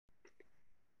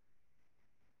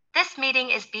This meeting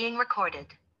is being recorded.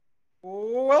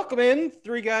 Welcome in,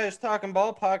 Three Guys Talking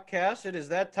Ball podcast. It is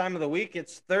that time of the week.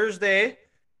 It's Thursday,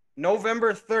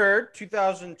 November 3rd,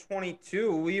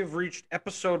 2022. We have reached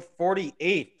episode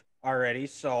 48 already.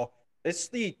 So it's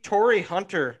the Torii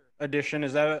Hunter edition.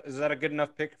 Is that a good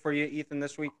enough pick for you, Ethan,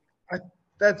 this week?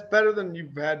 That's better than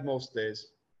you've had most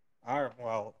days. All right,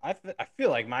 well, I feel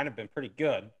like mine have been pretty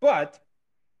good, but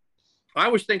I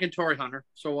was thinking Torii Hunter,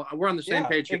 so we're on the same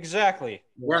page here. Exactly.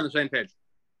 We're on the same page.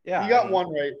 Yeah, you got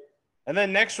one right. And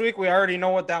then next week, we already know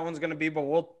what that one's going to be, but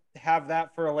we'll have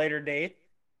that for a later date.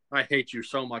 I hate you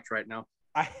so much right now.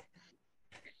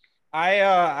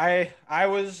 I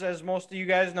was, as most of you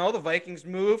guys know, the Vikings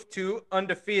moved to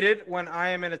undefeated when I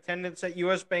am in attendance at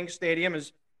US Bank Stadium.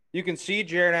 As you can see,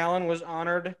 Jared Allen was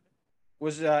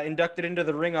inducted into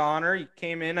the Ring of Honor. He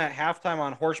came in at halftime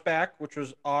on horseback, which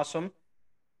was awesome,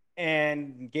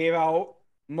 and gave out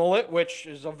Mullet, which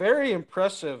is a very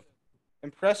impressive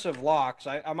locks.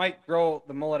 I might grow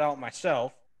the mullet out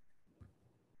myself.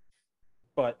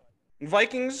 But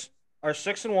Vikings are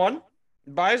 6-1.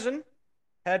 Bison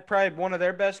had probably one of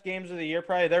their best games of the year,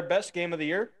 probably their best game of the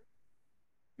year.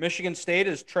 Michigan State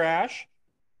is trash.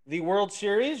 The World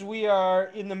Series, we are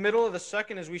in the middle of the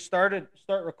second as we start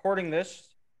recording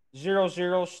this.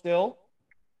 0-0 still.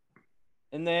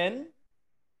 And then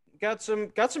got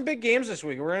some big games this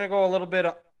week. We're going to go a little bit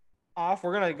off.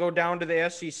 We're going to go down to the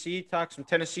SEC, talk some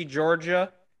Tennessee,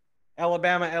 Georgia,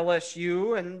 Alabama,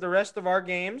 LSU, and the rest of our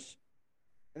games.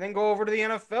 And then go over to the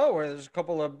NFL, where there's a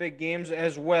couple of big games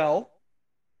as well.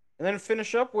 And then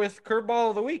finish up with Curveball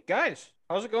of the Week. Guys,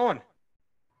 how's it going?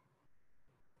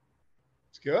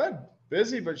 It's good.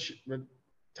 Busy, but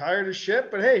tired as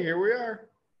shit. But hey, here we are.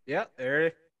 Yeah,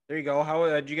 there you go. How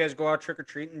did you guys go out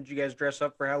trick-or-treating? Did you guys dress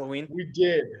up for Halloween? We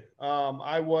did.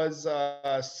 I was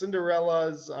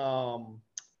Cinderella's,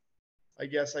 I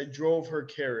guess I drove her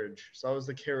carriage. So I was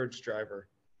the carriage driver.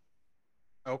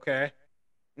 Okay.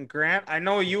 And Grant, I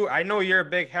know you're a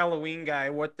big Halloween guy.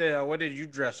 What did you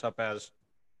dress up as?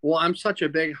 Well, I'm such a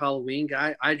big Halloween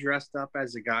guy. I dressed up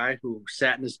as a guy who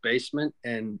sat in his basement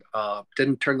and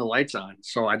didn't turn the lights on,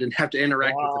 so I didn't have to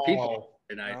interact with the people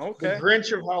tonight. Okay. The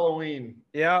Grinch of Halloween.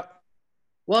 Yeah.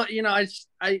 Well, I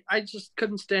just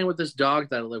couldn't stand with this dog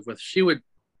that I live with. She would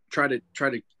try to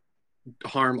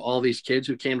harm all these kids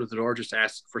who came to the door just to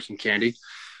ask for some candy,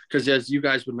 because as you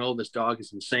guys would know, this dog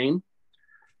is insane.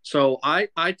 So I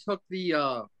took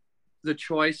the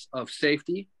choice of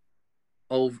safety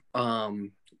of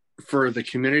for the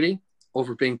community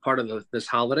over being part of this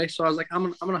holiday. So I was like,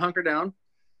 I'm gonna hunker down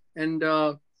and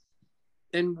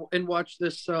watch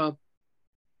this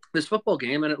football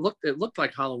game, and it looked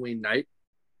like Halloween night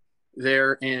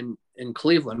there in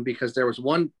Cleveland, because there was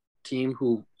one team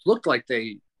who looked like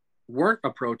they weren't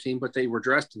a pro team, but they were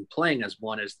dressed and playing as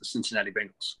one, as the Cincinnati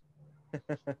Bengals.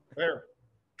 Fair.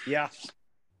 Yeah.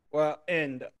 Well,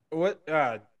 and what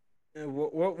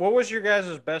was your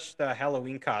guys' best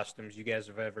Halloween costumes you guys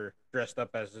have ever dressed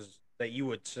up as that you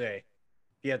would say,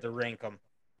 if you had to rank them?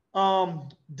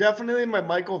 Definitely my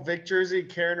Michael Vick jersey,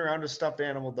 carrying around a stuffed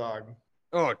animal dog.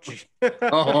 Oh, gee.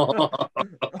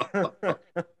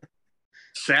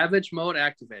 Savage mode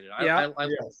activated.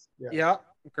 Yes. Yeah.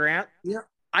 Grant? Yeah.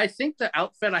 I think the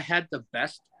outfit I had the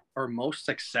best or most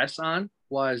success on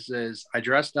was I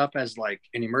dressed up as like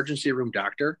an emergency room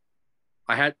doctor.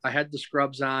 I had the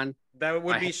scrubs on. That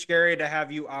would be scary to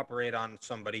have you operate on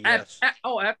somebody. Yes.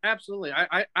 Absolutely.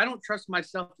 I don't trust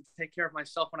myself to take care of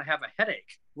myself when I have a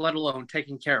headache, let alone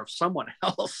taking care of someone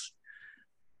else.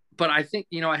 But I think,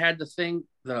 I had the thing,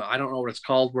 I don't know what it's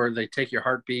called, where they take your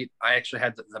heartbeat. I actually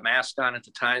had the mask on at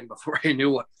the time before I knew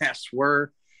what masks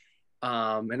were.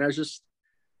 And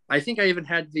I think I even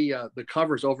had the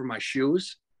covers over my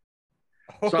shoes.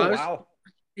 Oh, so I was,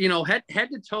 wow. Head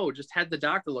to toe, just had the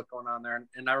doctor look going on there.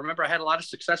 And I remember I had a lot of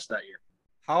success that year.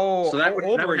 How old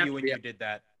were you when you did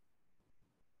that?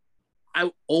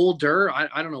 Older.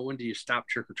 I don't know, when do you stop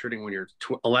trick-or-treating? When you're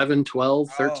 11, 12,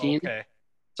 13? Oh, okay.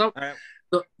 So right.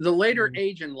 the later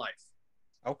age in life.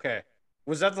 Okay.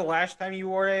 Was that the last time you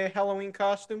wore a Halloween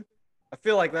costume? I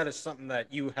feel like that is something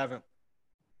that you haven't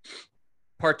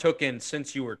partook in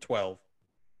since you were 12.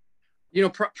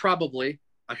 Probably,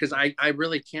 because I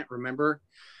really can't remember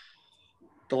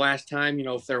the last time,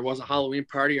 if there was a Halloween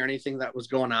party or anything that was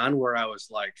going on where I was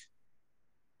like,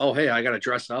 oh, hey, I got to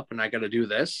dress up and I got to do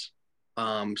this.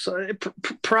 So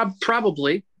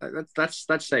probably that's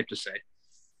safe to say.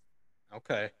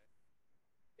 Okay.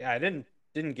 Yeah, I didn't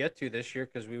get to this year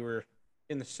because we were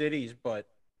in the cities, but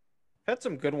I've had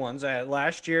some good ones.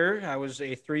 Last year, I was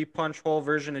a 3-punch hole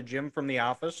version of Jim from The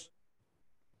Office.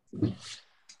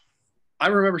 I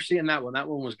remember seeing that one. That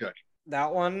one was good.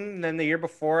 That one. And then the year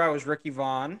before, I was Ricky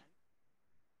Vaughn.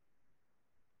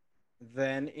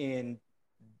 Then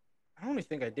I don't even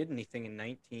think I did anything in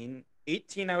 19.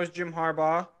 18, I was Jim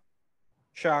Harbaugh.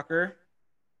 Shocker.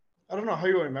 I don't know how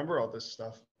you remember all this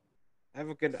stuff.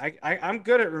 I'm good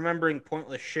at remembering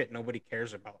pointless shit nobody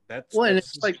cares about. That's and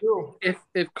it's like true.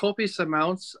 if copious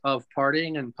amounts of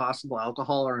partying and possible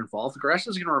alcohol are involved, the grass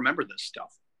is going to remember this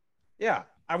stuff. Yeah,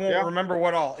 I won't remember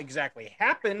what all exactly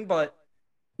happened, but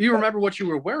you remember what you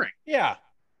were wearing. Yeah,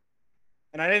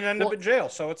 and I didn't end up in jail,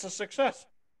 so it's a success.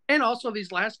 And also,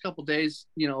 these last couple days,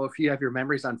 if you have your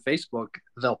memories on Facebook,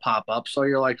 they'll pop up. So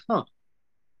you're like, huh,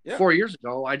 4 years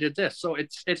ago I did this. So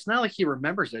it's not like he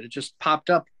remembers it. It just popped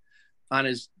up on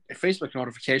his Facebook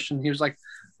notification. He was like,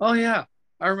 oh yeah,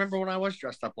 I remember when I was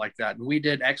dressed up like that, and we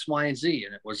did X, Y, and Z,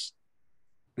 and it was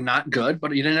not good,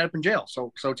 but you didn't end up in jail,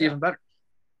 so it's even better.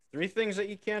 3 things that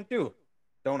you can't do: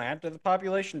 don't add to the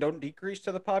population, don't decrease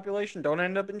to the population, don't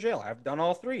end up in jail. I've done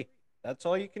all 3. That's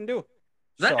all you can do.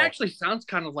 That actually sounds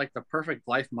kind of like the perfect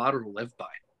life motto to live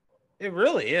by. It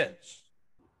really is.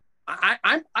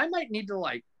 I might need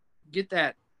to get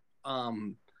that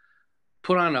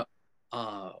put on a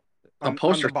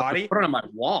poster, on the body, put it on my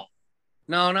wall.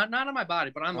 No, not on my body,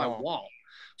 but on my wall.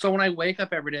 So when I wake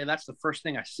up every day, that's the first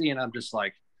thing I see, and I'm just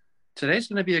like, today's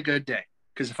going to be a good day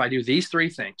because if I do these 3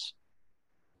 things,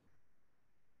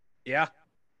 it's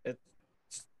the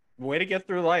way to get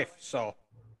through life. So,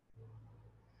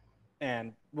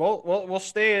 and we'll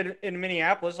stay in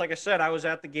Minneapolis. Like I said, I was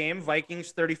at the game.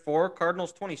 Vikings 34,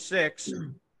 Cardinals 26.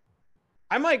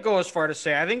 I might go as far to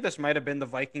say I think this might have been the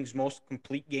Vikings' most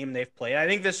complete game they've played. I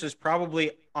think this is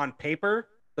probably, on paper,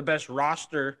 the best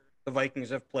roster the Vikings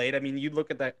have played. I mean, you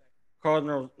look at that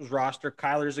Cardinals roster.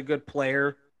 Kyler's a good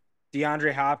player.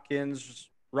 DeAndre Hopkins,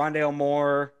 Rondale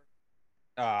Moore,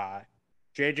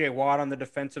 J.J. Watt on the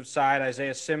defensive side,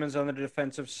 Isaiah Simmons on the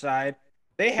defensive side.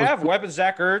 They have weapons.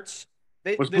 Zach Ertz.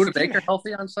 Was Budda Baker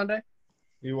healthy on Sunday?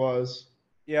 He was.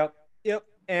 Yep.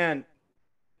 And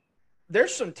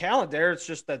there's some talent there. It's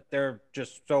just that they're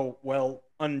just so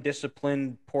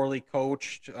undisciplined, poorly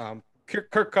coached.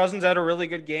 Kirk Cousins had a really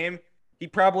good game. He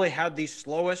probably had the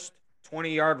slowest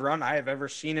 20-yard run I have ever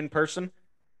seen in person.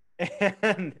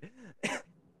 And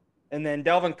then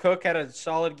Dalvin Cook had a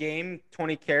solid game,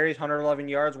 20 carries, 111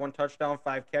 yards, 1 touchdown,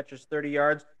 5 catches, 30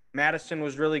 yards. Madison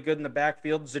was really good in the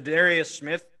backfield. Zadarius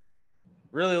Smith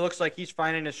really looks like he's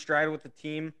finding his stride with the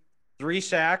team. 3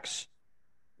 sacks.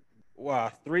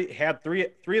 Three of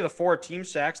the 4 team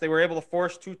sacks. They were able to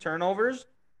force 2 turnovers.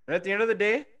 And at the end of the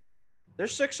day, they're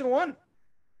 6-1.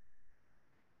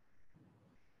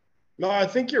 No, I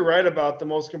think you're right about the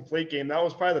most complete game. That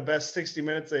was probably the best 60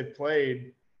 minutes they've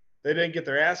played. They didn't get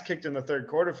their ass kicked in the third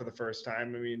quarter for the first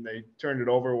time. I mean, they turned it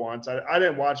over once. I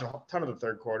didn't watch a ton of the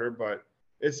third quarter, but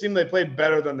it seemed they played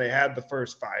better than they had the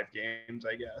first 5 games,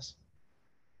 I guess.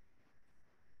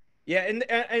 Yeah,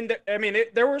 and I mean,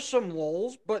 there were some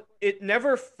lulls, but it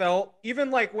never felt, even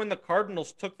like when the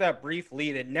Cardinals took that brief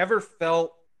lead, it never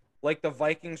felt like the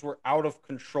Vikings were out of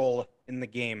control in the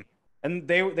game. And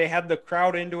they had the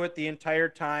crowd into it the entire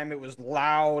time. It was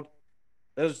loud.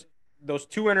 Those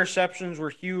 2 interceptions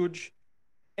were huge.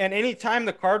 And anytime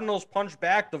the Cardinals punched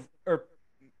back or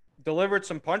delivered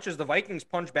some punches, the Vikings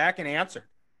punched back and answered.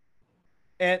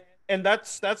 And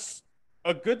that's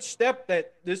a good step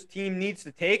that this team needs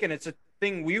to take, and it's a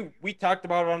thing we talked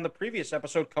about on the previous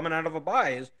episode coming out of a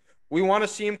bye, is we want to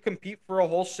see them compete for a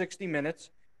whole 60 minutes,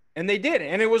 and they did.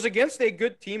 And it was against a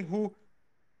good team who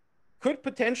could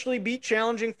potentially be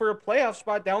challenging for a playoff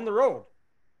spot down the road.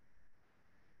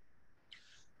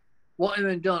 Well, and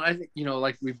then Dylan, I think,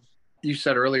 like you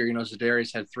said earlier,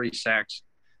 Zadarius had 3 sacks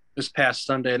this past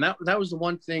Sunday, and that was the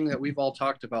one thing that we've all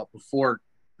talked about before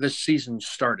this season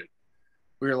started.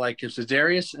 We were like, if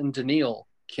Zadarius and Daniil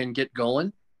can get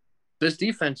going, this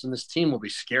defense and this team will be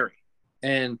scary.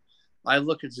 And I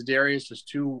look at Zadarius'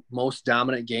 2 most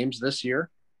dominant games this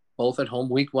year, both at home,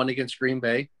 week 1 against Green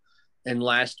Bay and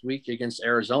last week against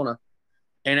Arizona.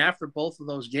 And after both of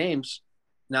those games,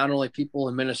 not only people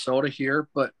in Minnesota here,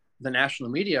 but the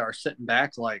national media are sitting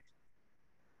back like,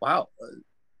 wow,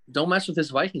 don't mess with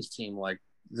this Vikings team. Like,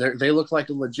 they look like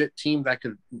a legit team that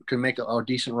could make a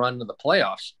decent run to the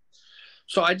playoffs.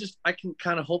 So I can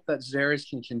kind of hope that Zadarius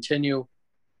can continue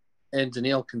and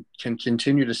Daniil can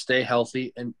continue to stay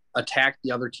healthy and attack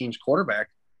the other team's quarterback,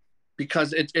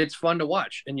 because it's fun to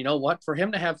watch. And you know what? For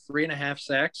him to have 3.5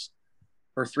 sacks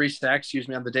or 3 sacks,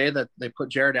 on the day that they put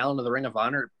Jared Allen to the Ring of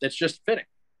Honor, it's just fitting.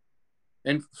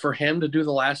 And for him to do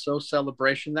the lasso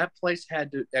celebration, that place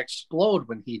had to explode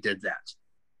when he did that.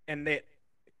 And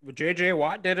J.J.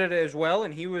 Watt did it as well,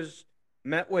 and he was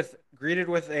greeted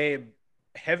with a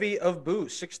heavy of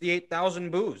boos,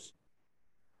 68,000 boos.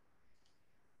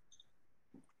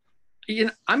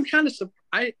 I'm kind of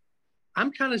I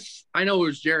know it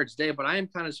was Jared's day, but I am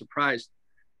kind of surprised.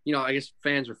 I guess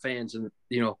fans are fans, and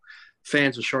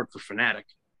fans are short for fanatic,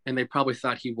 and they probably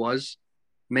thought he was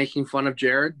making fun of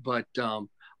Jared, but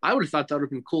I would have thought that would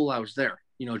have been cool. I was there.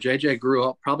 JJ grew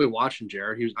up probably watching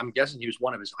Jared. I'm guessing he was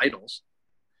one of his idols.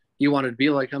 He wanted to be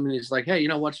like him, and he's like, hey,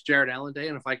 what's Jared Allen Day?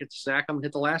 And if I get the sack, I'm gonna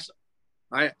hit the lasso.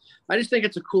 I just think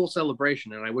it's a cool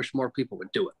celebration, and I wish more people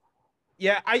would do it.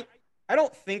 Yeah, I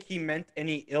don't think he meant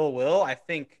any ill will. I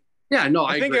think. Yeah, no,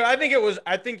 I agree.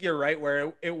 I think you're right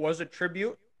where it was a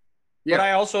tribute. Yeah. But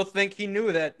I also think he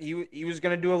knew that he was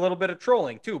going to do a little bit of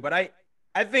trolling too. But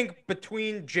I think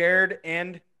between Jared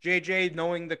and JJ,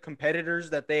 knowing the competitors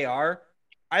that they are,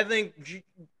 I think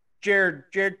Jared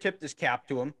tipped his cap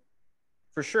to him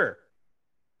for sure.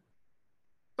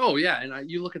 Oh yeah,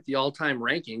 and you look at the all-time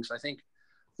rankings. I think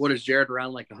what is Jared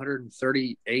around like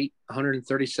 138,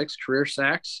 136 career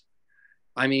sacks.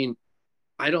 I mean,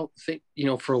 I don't think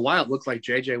for a while it looked like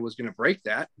JJ was going to break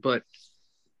that, but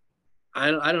I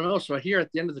don't know. So here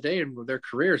at the end of the day, in their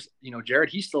careers, Jared,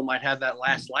 he still might have that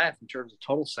last laugh in terms of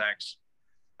total sacks.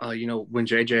 When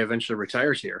JJ eventually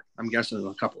retires here, I'm guessing in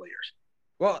a couple of years.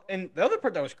 Well, and the other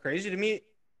part that was crazy to me,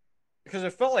 because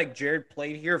it felt like Jared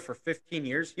played here for 15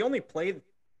 years. He only played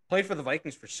for the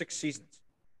Vikings for 6 seasons.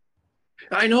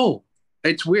 I know.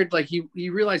 It's weird. Like he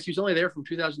realized he was only there from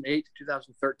 2008 to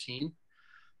 2013,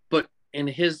 but in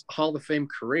his Hall of Fame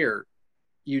career,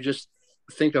 you just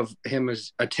think of him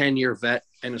as a 10-year vet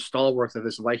and a stalwart of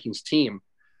this Vikings team,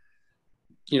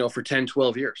 for 10,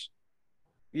 12 years.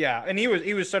 Yeah, and he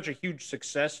was such a huge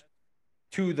success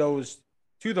to those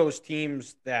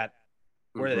teams that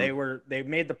where they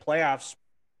made the playoffs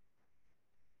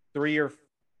 4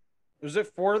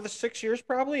 of the 6 years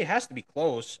probably? It has to be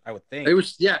close, I would think. It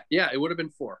was it would have been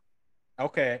 4.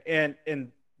 Okay, and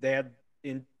they had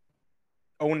in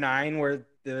 2009 where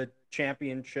the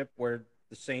championship where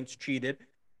the Saints cheated,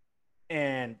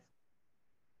 and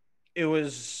it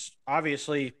was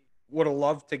obviously would have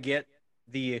loved to get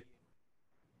a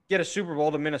Super Bowl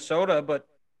to Minnesota, but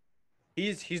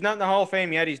he's not in the Hall of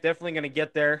Fame yet. He's definitely going to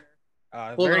get there.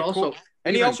 Very cool.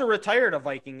 And he also retired a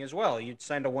Viking as well. He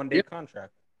signed a 1-day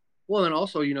contract. Well, and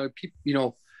also,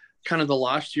 kind of the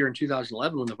last year in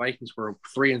 2011 when the Vikings were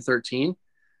 3-13,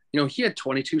 he had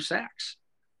 22 sacks,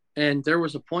 and there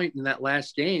was a point in that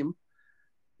last game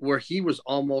where he was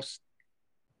almost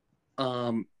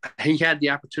he had the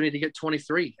opportunity to get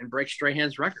 23 and break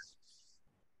Strahan's record.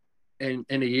 And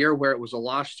in a year where it was a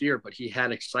lost year, but he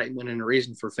had excitement and a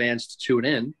reason for fans to tune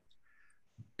in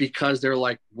because they're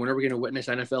like, when are we going to witness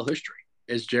NFL history?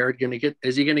 Is he going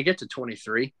to get to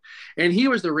 23? And he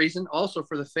was the reason also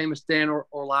for the famous Dan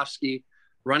Orlovsky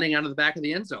running out of the back of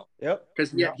the end zone. Yep.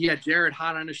 Because he had Jared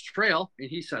hot on his trail, and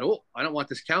he said, oh, I don't want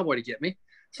this cowboy to get me.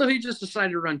 So he just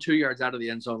decided to run 2 yards out of the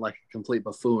end zone like a complete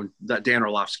buffoon that Dan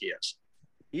Orlovsky is.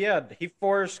 Yeah, he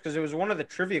forced, because it was one of the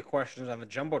trivia questions on the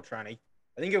Jumbotron. I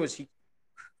think it was he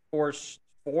forced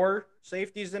 4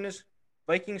 safeties in his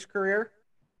Vikings career.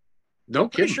 No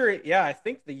kidding. Pretty sure, yeah, I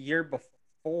think the year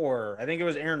before, I think it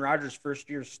was Aaron Rodgers' first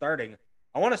year starting.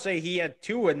 I want to say he had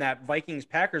 2 in that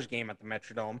Vikings-Packers game at the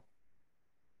Metrodome.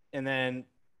 And then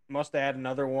must have had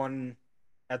another one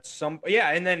at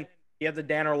and then he had the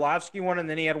Dan Orlovsky one, and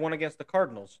then he had one against the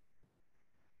Cardinals.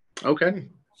 Okay.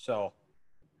 So,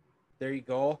 there you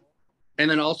go. And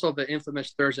then also the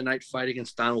infamous Thursday night fight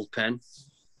against Donald Penn.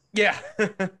 Yeah.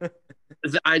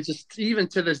 I just, even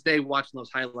to this day, watching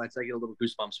those highlights, I get a little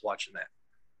goosebumps watching that.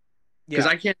 Because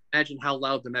I can't imagine how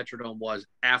loud the Metrodome was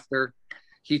after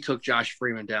he took Josh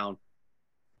Freeman down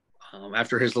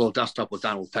after his little dust-up with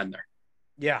Donald Penn there.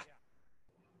 Yeah.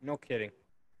 No kidding.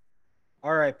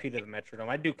 R.I.P. to the Metrodome.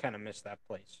 I do kind of miss that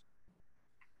place.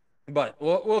 But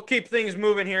we'll keep things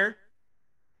moving here.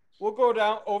 We'll go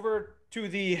down over to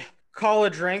the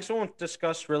college ranks. We won't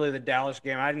discuss really the Dallas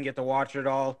game. I didn't get to watch it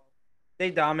all.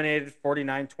 They dominated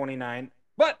 49-29.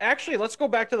 But actually, let's go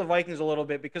back to the Vikings a little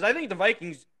bit, because I think the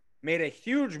Vikings made a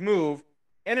huge move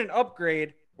and an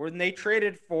upgrade when they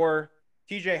traded for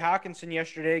TJ Hawkinson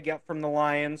yesterday, got from the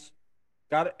Lions,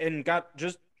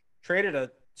 just traded a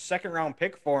second-round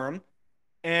pick for him.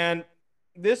 And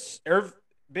this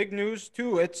big news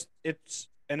too. It's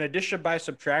an addition by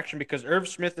subtraction, because Irv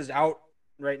Smith is out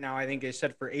right now. I think they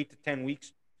said for 8 to 10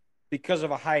 weeks because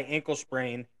of a high ankle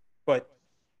sprain. But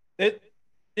it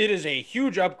is a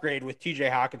huge upgrade with TJ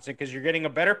Hawkinson, because you're getting a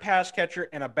better pass catcher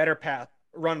and a better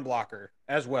run blocker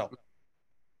as well.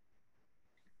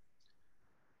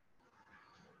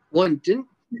 Well, and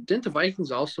didn't the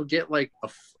Vikings also get like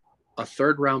a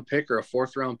third round pick or a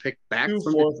fourth round pick back Two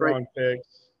from fourth Detroit round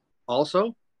picks.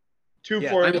 also? Two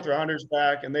Yeah, fourth rounders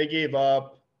back, and they gave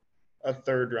up a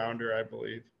third rounder, I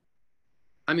believe.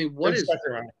 I mean,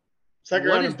 second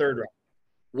round and third round.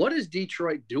 What is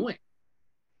Detroit doing?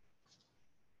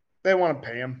 They want to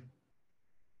pay him.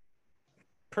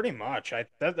 pretty much.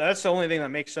 That's the only thing that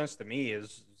makes sense to me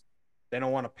is they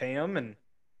don't want to pay him, and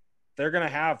they're gonna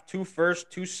have 2 firsts,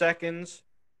 2 seconds,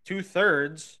 2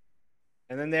 thirds,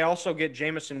 and then they also get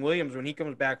Jamison Williams when he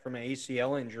comes back from an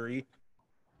ACL injury.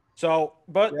 So,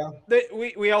 but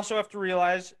we also have to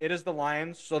realize it is the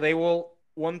Lions, so they will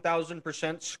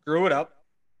 1,000% screw it up.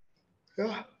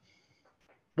 Yeah.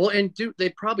 Well, and they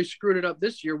probably screwed it up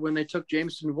this year when they took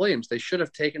Jamison Williams. They should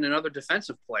have taken another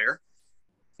defensive player.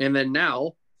 And then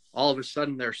now, all of a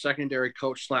sudden, their secondary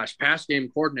coach / pass game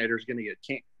coordinator is going to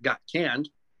got canned.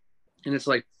 And it's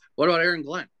like, what about Aaron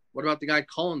Glenn? What about the guy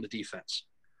calling the defense?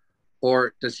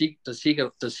 Or does he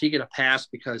get a pass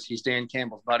because he's Dan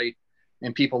Campbell's buddy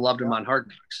and people loved him on Hard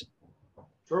Knocks?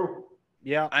 True.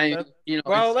 Yeah.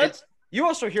 You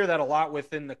also hear that a lot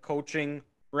within the coaching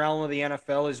realm of the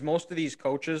NFL is most of these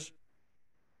coaches,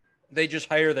 they just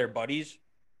hire their buddies.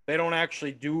 They don't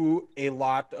actually do a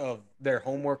lot of their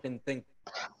homework and think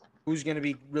who's going to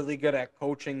be really good at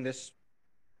coaching this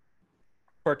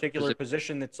particular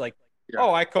position. That's like,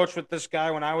 oh, I coached with this guy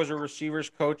when I was a receivers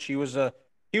coach. He was an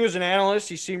analyst.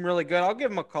 He seemed really good. I'll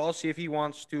give him a call, see if he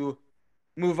wants to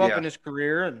move up in his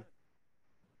career. And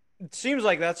it seems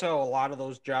like that's how a lot of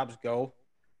those jobs go.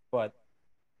 But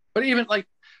even like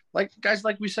guys,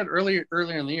 like we said earlier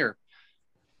in the year,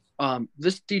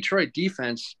 this Detroit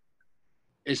defense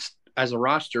is, as a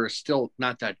roster, is still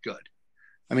not that good.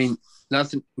 I mean,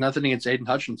 nothing against Aiden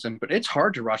Hutchinson, but it's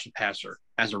hard to rush a passer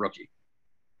as a rookie,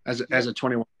 as a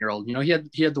 21-year-old. You know, he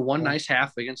had the one nice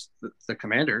half against the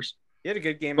Commanders. He had a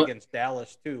good game against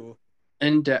Dallas too.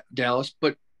 And Dallas,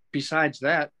 but besides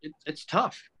that, it's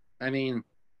tough. I mean,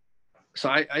 so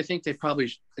I think they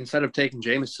probably, instead of taking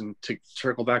Jamison, to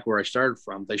circle back where I started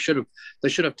from, they should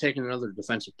have taken another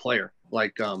defensive player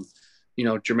like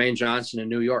Jermaine Johnson in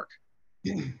New York.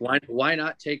 Why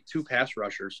not take 2 pass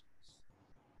rushers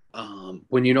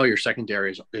when you know your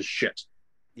secondary is shit?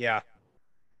 Yeah.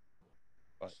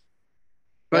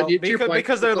 But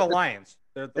because they're the Lions.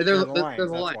 They're the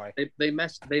Lions. That's why.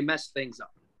 They mess things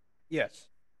up. Yes.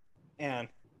 And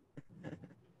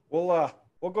we'll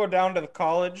go down to the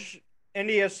college.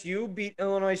 NDSU beat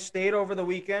Illinois State over the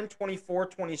weekend,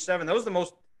 24-27. That was the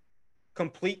most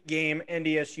complete game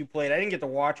NDSU played. I didn't get to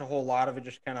watch a whole lot of it,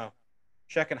 just kind of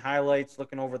checking highlights,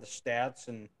 looking over the stats,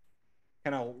 and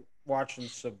kind of watching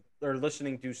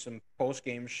listening to some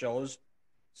post-game shows.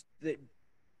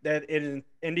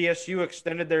 NDSU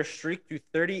extended their streak to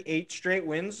 38 straight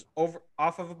wins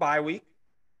off of a bye week.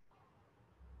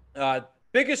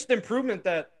 Biggest improvement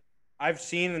that I've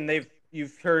seen, and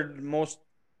you've heard most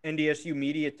NDSU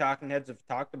media talking heads have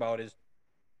talked about, is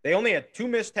they only had 2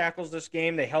 missed tackles this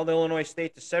game. They held Illinois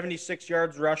State to 76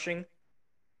 yards rushing.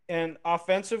 And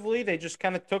offensively, they just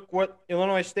kind of took what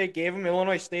Illinois State gave them.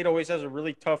 Illinois State always has a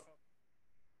really tough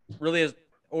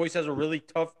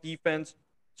defense.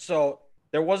 So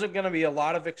there wasn't going to be a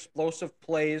lot of explosive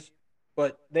plays,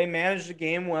 but they managed the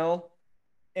game well.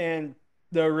 And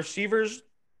the receivers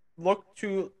looked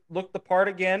the part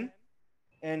again,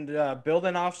 and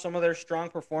building off some of their strong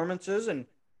performances, and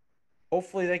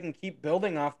hopefully they can keep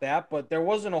building off that. But there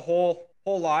wasn't a whole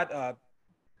lot.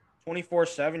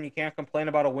 24-7, you can't complain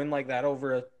about a win like that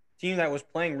over a team that was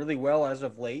playing really well as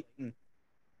of late, and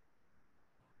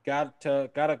got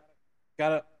a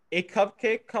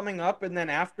cupcake coming up, and then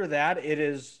after that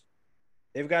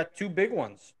they've got 2 big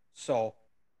ones. So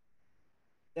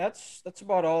that's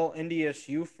about all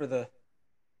NDSU for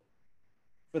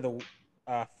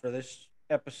this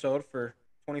episode for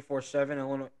 24-7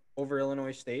 Illinois over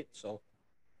Illinois State. So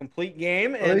complete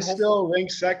game. Are they still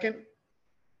ranked second?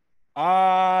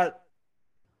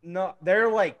 No,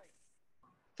 they're like, I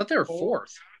thought they were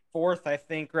fourth, I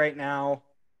think, right now.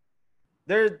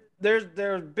 Their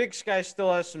Big Sky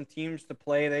still has some teams to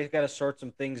play. They've got to sort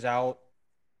some things out.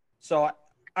 So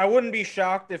I wouldn't be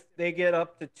shocked if they get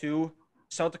up to 2.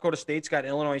 South Dakota State's got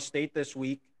Illinois State this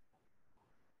week.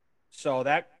 So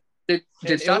that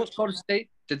did South Dakota State,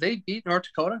 did they beat North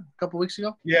Dakota a couple weeks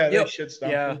ago? Yeah, they shit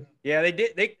stomped. Yeah, they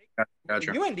did.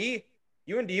 Gotcha.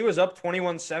 UND was up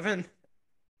 21-7,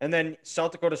 and then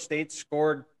South Dakota State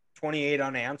scored 28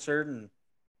 unanswered, and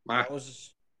that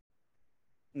was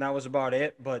about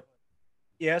it. But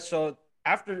yeah, so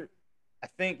after, I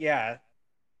think,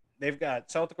 they've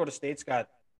got South Dakota State's got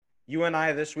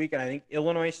UNI this week, and I think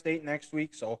Illinois State next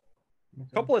week. So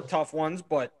a couple of tough ones,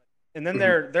 but and then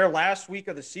their last week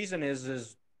of the season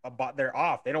is about they're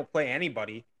off. They don't play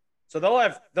anybody, so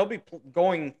they'll be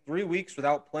going 3 weeks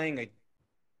without playing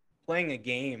a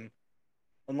game,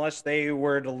 unless they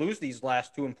were to lose these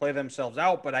last two and play themselves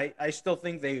out. But I still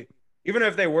think even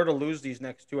if they were to lose these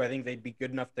next two, I think they'd be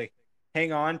good enough to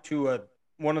hang on to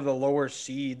one of the lower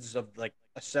seeds of like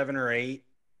a 7 or 8.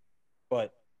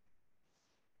 But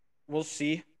we'll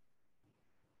see.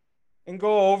 And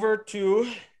go over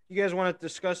to, you guys want to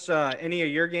discuss any of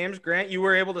your games? Grant, you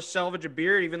were able to salvage a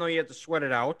beer even though you had to sweat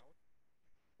it out.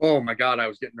 Oh my God, I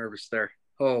was getting nervous there.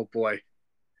 Oh boy.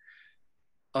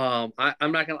 I'm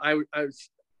not gonna. I was.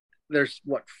 There's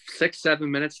what 6-7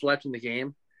 minutes left in the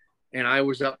game, and I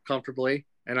was up comfortably,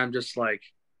 and I'm just like,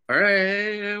 all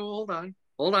right, hold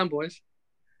on, boys,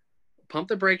 pump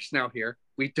the brakes now. Here,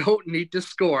 we don't need to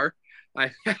score.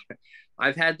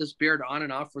 I've had this beard on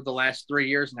and off for the last 3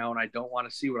 years now, and I don't want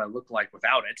to see what I look like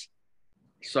without it.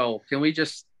 So can we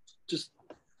just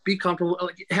be comfortable?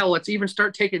 Like, hell, let's even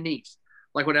start taking knees,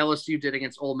 like what LSU did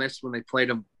against Ole Miss when they played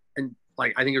them. And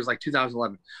like, I think it was like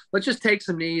 2011. Let's just take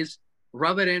some knees,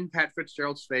 rub it in Pat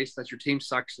Fitzgerald's face that your team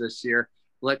sucks this year.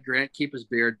 Let Grant keep his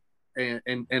beard,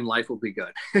 and life will be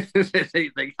good.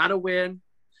 they got to win.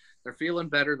 They're feeling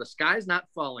better. The sky's not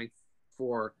falling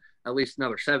for at least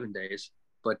another 7 days.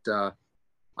 But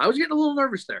I was getting a little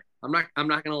nervous there. I'm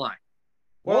not gonna lie.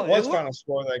 Well, what's final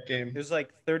score of that game? It was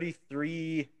like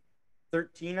 33-13,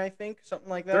 I think, something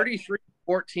like that.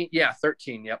 33-14. Yeah,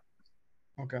 13. Yep.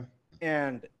 Okay.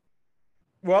 And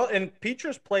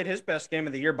Petrus played his best game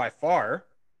of the year by far.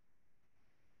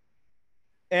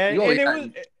 And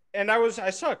I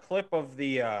saw a clip of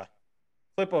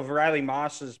Riley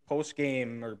Moss's post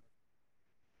game, or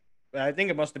I think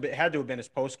it had to have been his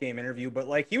post game interview, but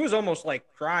like he was almost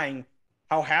like crying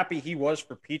how happy he was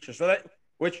for Petrus. So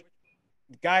which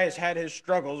guy has had his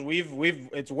struggles.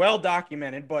 It's well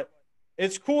documented, but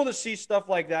it's cool to see stuff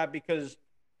like that because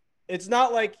it's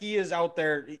not like he is out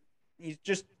there. He's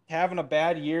just having a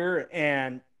bad year.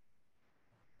 And,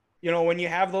 when you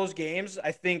have those games,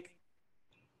 I think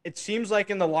it seems like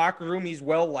in the locker room, he's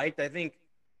well liked. I think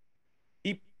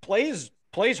he plays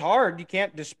hard. You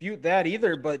can't dispute that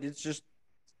either, but it's just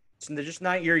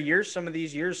not your year some of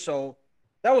these years. So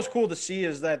that was cool to see,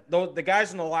 is that the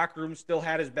guys in the locker room still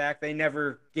had his back. They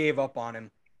never gave up on him.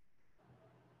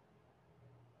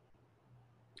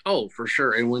 Oh, for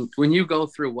sure. And when you go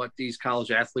through what these college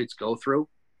athletes go through,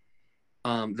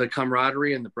 the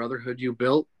camaraderie and the brotherhood you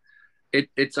built,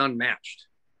 it's unmatched.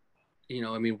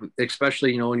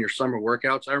 Especially, in your summer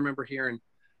workouts. I remember hearing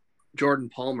Jordan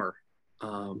Palmer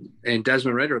and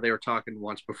Desmond Ridder, they were talking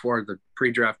once before the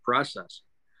pre-draft process.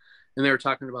 And they were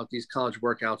talking about these college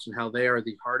workouts and how they are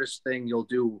the hardest thing you'll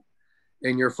do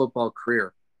in your football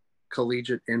career,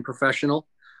 collegiate and professional,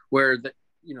 where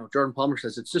Jordan Palmer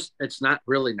says it's not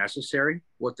really necessary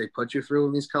what they put you through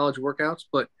in these college workouts,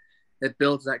 but it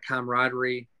builds that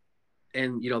camaraderie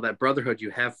and, that brotherhood you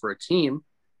have for a team.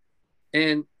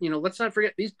 And, let's not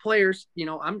forget these players,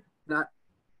 I'm not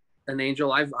an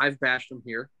angel. I've bashed them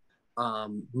here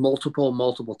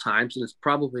multiple times, and it's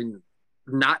probably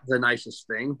not the nicest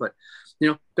thing, but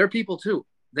they're people too.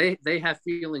 They have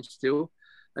feelings too.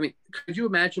 I mean, could you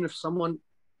imagine if someone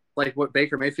like what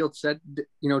Baker Mayfield said,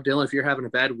 Dylan, if you're having a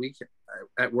bad week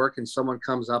at work and someone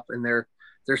comes up and they're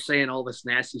saying all this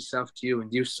nasty stuff to you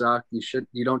and you suck,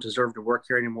 you don't deserve to work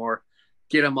here anymore,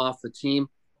 get them off the team,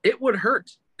 it would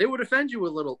hurt. It would offend you a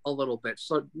little bit.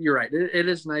 So you're right. It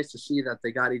is nice to see that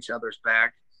they got each other's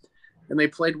back and they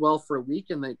played well for a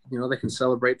week, and they can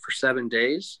celebrate for 7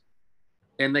 days.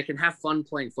 And they can have fun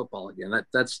playing football again.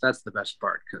 That's the best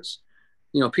part, because,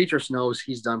 Petrus knows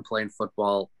he's done playing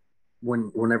football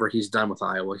whenever he's done with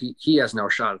Iowa. He has no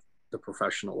shot at the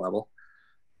professional level.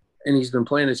 And he's been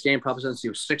playing this game probably since he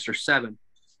was 6 or 7.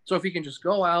 So if he can just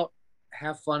go out,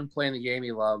 have fun playing the game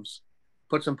he loves,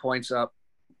 put some points up,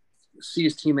 see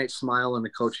his teammates smile and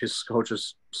his coach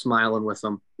is smiling with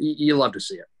them, you love to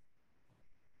see it.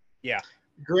 Yeah.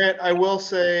 Grant, I will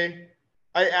say –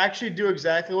 I actually do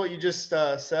exactly what you just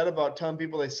said about telling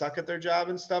people they suck at their job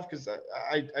and stuff, because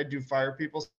I do fire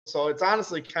people. So it's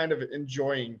honestly kind of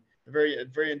enjoying a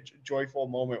very joyful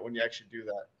moment when you actually do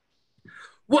that.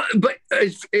 Well, but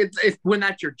it's when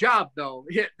that's your job, though.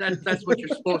 That's what you're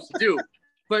supposed to do.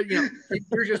 But if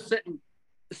you're just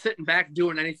sitting back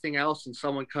doing anything else, and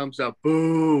someone comes up,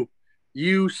 boo,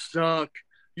 you suck,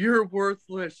 you're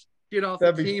worthless, get off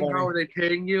the team. Funny. How are they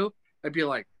paying you? I'd be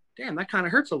like, damn, that kind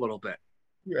of hurts a little bit.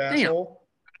 You asshole.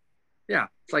 Yeah.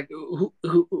 It's like, who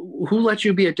let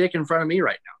you be a dick in front of me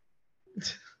right now?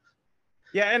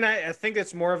 Yeah, and I think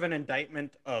it's more of an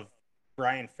indictment of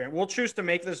Brian Ferentz. We'll choose to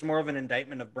make this more of an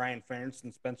indictment of Brian Ferentz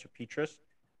than Spencer Petras,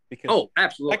 because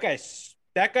absolutely,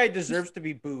 that guy deserves to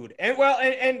be booed.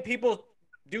 And people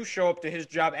do show up to his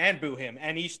job and boo him,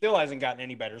 and he still hasn't gotten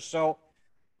any better. So,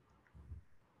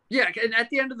 yeah, and at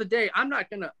the end of the day, I'm not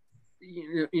gonna,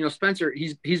 Spencer.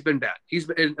 He's been bad. He's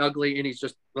been ugly, and he's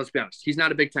just, let's be honest, he's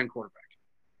not a Big Ten quarterback.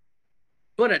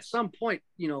 But at some point,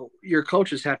 your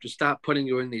coaches have to stop putting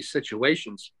you in these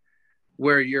situations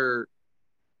where you're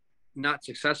not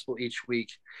successful each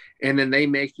week, and then they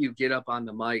make you get up on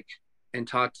the mic and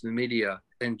talk to the media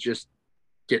and just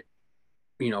get,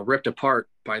 ripped apart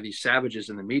by these savages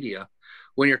in the media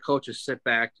when your coaches sit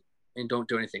back and don't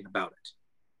do anything about it.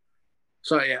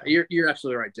 So yeah, you're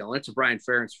absolutely right, Dylan. It's a Brian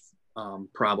Ferentz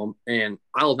problem, and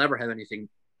I'll never have anything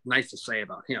nice to say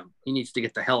about him. He needs to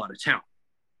get the hell out of town.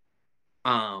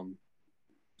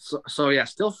 So yeah,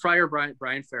 still fire Brian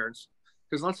Ferentz,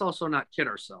 because let's also not kid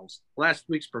ourselves. Last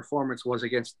week's performance was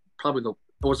against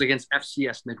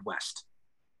FCS Midwest.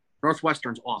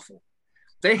 Northwestern's awful.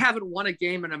 They haven't won a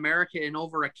game in America in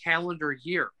over a calendar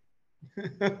year.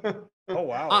 Oh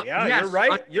wow, yeah, yes, you're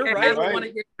right. You're they right. haven't won a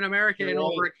game in America in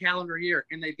over a calendar year,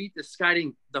 and they beat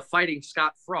the fighting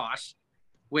Scott Frost,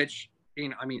 which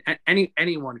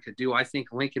anyone could do. I think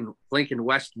Lincoln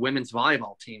West women's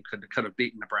volleyball team could have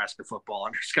beaten Nebraska football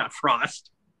under Scott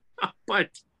Frost, but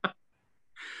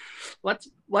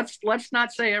let's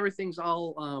not say everything's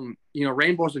all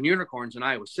rainbows and unicorns in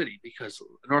Iowa City, because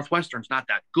Northwestern's not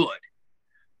that good.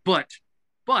 But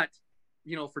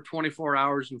for 24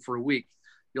 hours and for a week,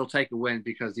 you'll take a win,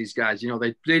 because these guys,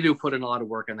 they do put in a lot of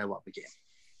work and they love the game.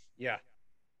 Yeah,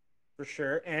 for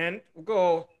sure. And we'll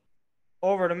go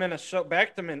over to Minnesota,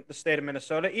 back to the state of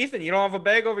Minnesota. Ethan, you don't have a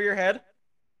bag over your head?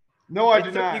 No, I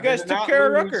do not. You guys took care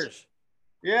of Rutgers.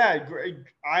 Yeah,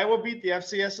 Iowa beat the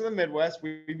FCS of the Midwest.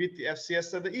 We beat the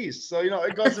FCS of the East. So,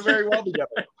 it goes very well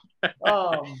together. I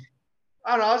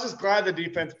don't know. I was just glad the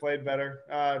defense played better.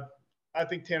 I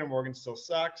think Tanner Morgan still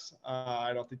sucks.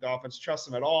 I don't think the offense trusts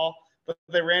him at all. But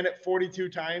they ran it 42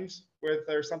 times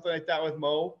or something like that with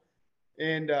Mo.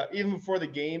 And even before the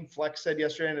game, Flex said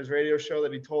yesterday in his radio show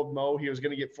that he told Mo he was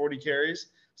going to get 40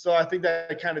 carries. So I think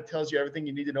that kind of tells you everything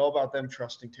you need to know about them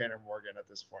trusting Tanner Morgan at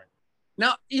this point.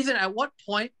 Now, Ethan, at what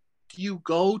point do you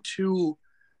go to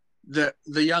the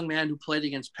young man who played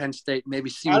against Penn State, maybe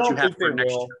see what you have for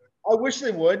next year? I wish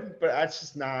they would, but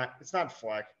it's not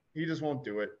Fleck. He just won't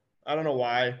do it. I don't know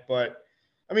why, but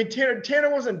I mean,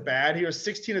 Tanner wasn't bad. He was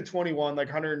 16 to 21, like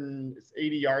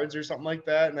 180 yards or something like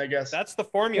that. And I guess that's the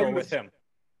formula with him.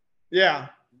 Yeah.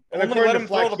 And only let him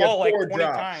throw the ball like 20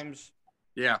 times.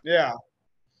 Yeah. Yeah.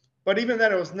 But even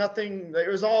then, it was nothing. It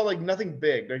was all like nothing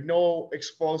big, like no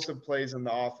explosive plays in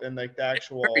the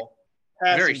actual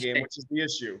passing game, which is the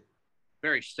issue.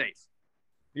 Very safe.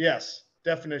 Yes,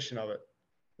 definition of it.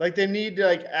 Like they need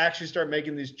to actually start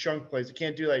making these chunk plays. You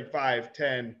can't do like 5,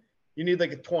 10. You need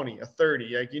like a 20, a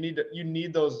 30. Like you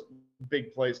need those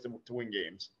big plays to win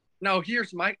games. Now,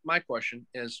 here's my question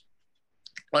is,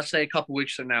 let's say a couple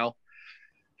weeks from now,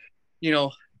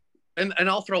 and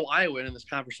I'll throw Iowa in this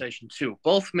conversation too.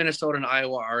 Both Minnesota and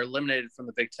Iowa are eliminated from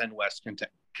the Big Ten West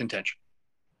contention.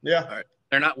 Yeah. All right.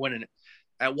 They're not winning it.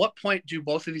 At what point do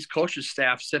both of these coaches'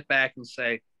 staff sit back and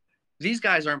say, these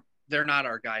guys they're not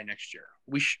our guy next year.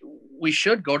 We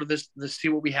should go to this see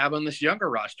what we have on this younger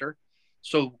roster.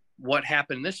 So what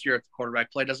happened this year at the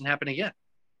quarterback play doesn't happen again.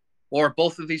 Or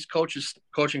both of these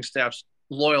coaching staffs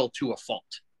loyal to a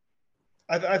fault?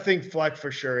 I think Fleck for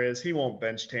sure is. He won't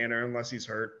bench Tanner unless he's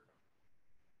hurt.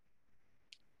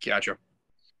 Gotcha.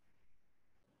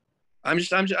 I'm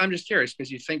just curious, because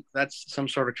you think that's some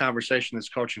sort of conversation this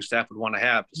coaching staff would want to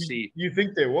have to see. You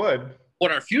think they would?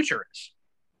 What our future is.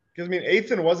 Because I mean,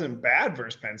 Athan wasn't bad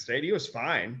versus Penn State. He was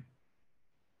fine.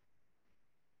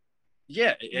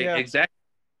 Yeah. Exactly.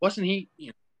 Wasn't he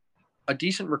a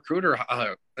decent recruiter?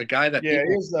 A guy that he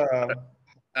was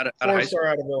out of 4-star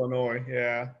out of Illinois.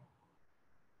 Yeah.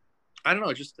 I don't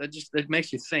know. It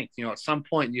makes you think. At some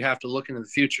point you have to look into the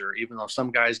future, even though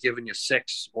some guy's giving you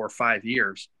 6 or 5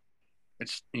 years.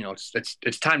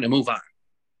 It's time to move on.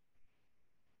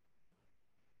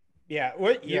 Yeah.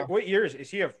 What year is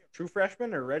he a true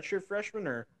freshman or redshirt freshman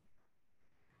or?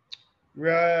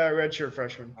 Redshirt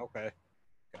freshman. Okay,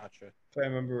 gotcha. If I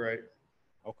remember right.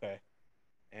 Okay,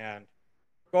 and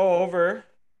go over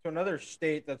to another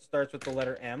state that starts with the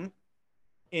letter M.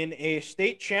 In a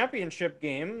state championship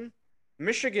game,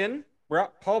 Michigan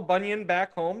brought Paul Bunyan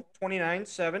back home,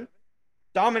 29-7.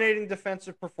 Dominating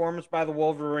defensive performance by the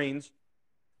Wolverines,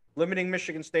 limiting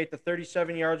Michigan State to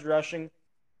 37 yards rushing.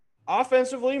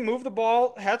 Offensively, moved the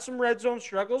ball, had some red zone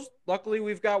struggles. Luckily,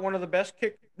 we've got one of the best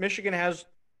kick. Michigan has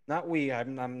not we.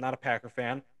 I'm not a Packer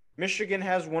fan. Michigan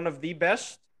has one of the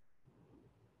best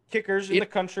kickers in Yeah, the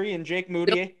country in Jake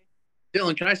Moody.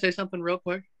 Dylan, can I say something real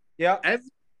quick? Yeah.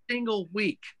 Single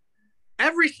week,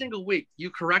 every single week, you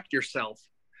correct yourself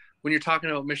when you're talking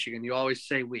about Michigan. You always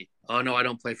say we. Oh, no, I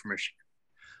don't play for Michigan.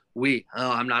 We.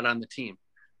 Oh, I'm not on the team.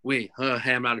 We. Oh,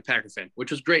 hey, I'm not a Packer fan,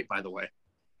 which was great, by the way.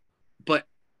 But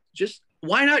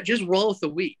why not just roll with the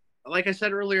we? Like I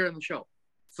said earlier in the show,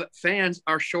 fans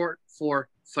are short for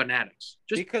fanatics.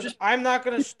 Because I'm not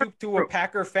going to stoop to a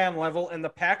Packer fan level, and the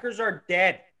Packers are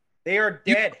dead. They are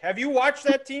dead. Have you watched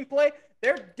that team play?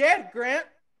 They're dead, Grant.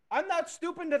 I'm not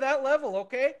stooping to that level,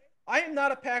 okay? I am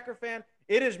not a Packer fan.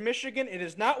 It is Michigan. It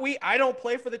is not we. I don't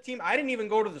play for the team. I didn't even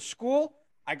go to the school.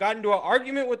 I got into an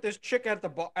argument with this chick at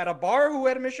a bar who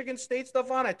had Michigan State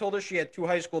stuff on. I told her she had 2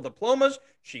 high school diplomas.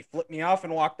 She flipped me off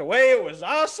and walked away. It was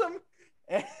awesome.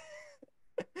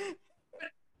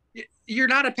 You're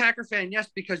not a Packer fan, yes,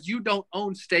 because you don't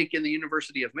own stake in the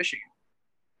University of Michigan.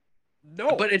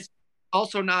 No. But it's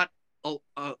also not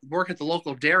work at the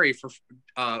local dairy for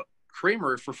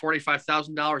creamer for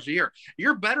 $45,000 a year.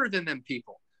 You're better than them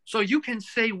people. So you can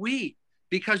say we,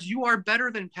 because you are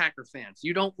better than Packer fans.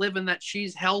 You don't live in that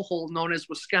cheese hellhole known as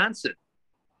Wisconsin.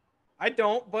 I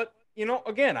don't, but,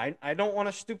 again, I don't want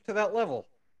to stoop to that level.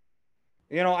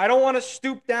 I don't want to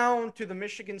stoop down to the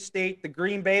Michigan State, the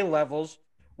Green Bay levels,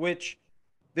 which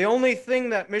the only thing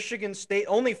that Michigan State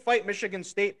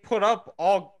put up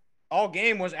all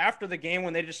game was after the game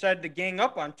when they decided to gang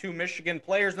up on 2 Michigan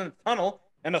players in the tunnel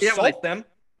and assault them.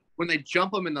 When they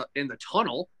jump them in the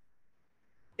tunnel.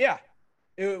 Yeah.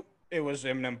 It was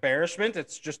an embarrassment.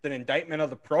 It's just an indictment of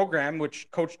the program, which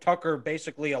Coach Tucker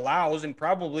basically allows, and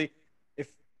probably if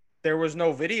there was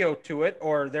no video to it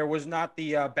or there was not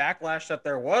the backlash that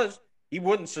there was, he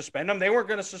wouldn't suspend him. They weren't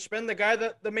going to suspend the guy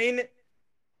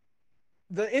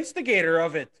the instigator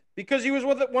of it, because he was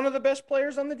one of the best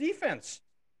players on the defense.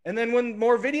 And then when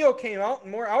more video came out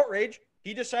and more outrage,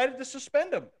 he decided to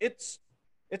suspend him. It's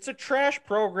a trash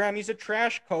program. He's a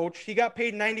trash coach. He got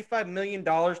paid $95 million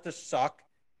to suck.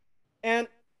 And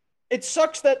it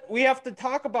sucks that we have to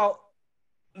talk about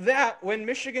that when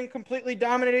Michigan completely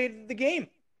dominated the game,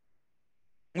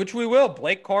 which we will.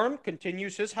 Blake Corum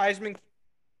continues his Heisman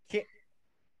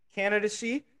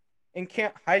candidacy and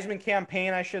Heisman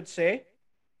campaign, I should say.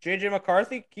 J.J.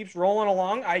 McCarthy keeps rolling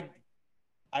along. I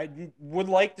would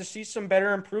like to see some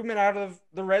better improvement out of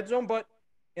the red zone, but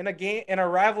in a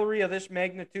rivalry of this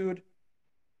magnitude,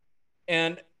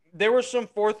 and there were some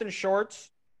 4th and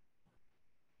shorts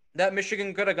that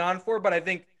Michigan could have gone for, but I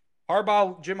think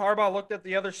Jim Harbaugh looked at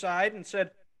the other side and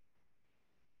said,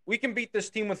 we can beat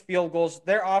this team with field goals.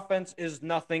 Their offense is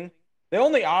nothing. The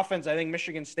only offense I think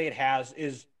Michigan State has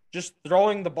is just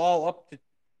throwing the ball up to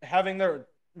having their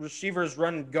receivers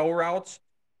run go routes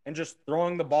and just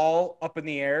throwing the ball up in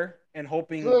the air and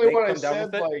hoping they come down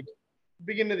with it. Like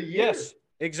beginning of the year. Yes,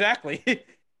 exactly.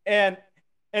 and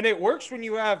it works when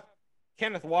you have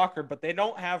Kenneth Walker, but they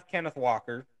don't have Kenneth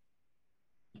Walker.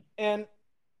 And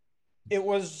it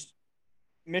was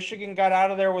Michigan got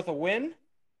out of there with a win.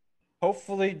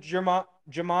 Hopefully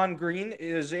Jamon Green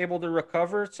is able to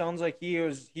recover. It sounds like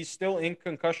he's still in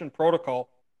concussion protocol.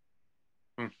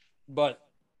 But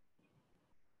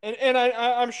and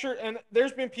I'm sure, and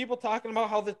there's been people talking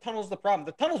about how the tunnel's the problem.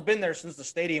 The tunnel's been there since the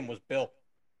stadium was built.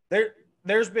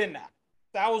 There's been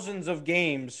thousands of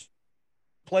games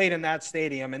played in that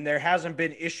stadium, and there hasn't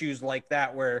been issues like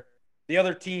that where the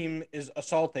other team is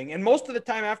assaulting. And most of the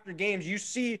time after games, you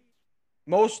see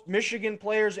most Michigan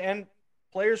players and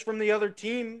players from the other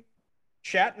team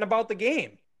chatting about the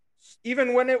game.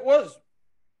 Even when it was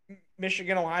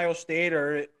Michigan, Ohio State,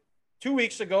 or 2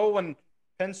 weeks ago when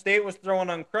Penn State was throwing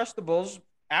Uncrustables,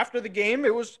 after the game,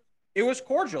 it was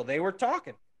cordial. They were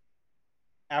talking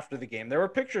after the game. There were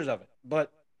pictures of it.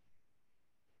 But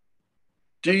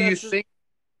Dylan,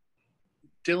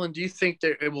 do you think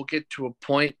that it will get to a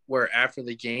point where after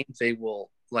the game they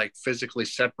will like physically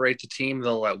separate the team?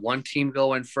 They'll let one team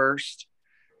go in first,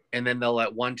 and then they'll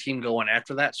let one team go in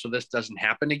after that, so this doesn't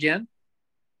happen again?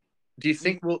 Do you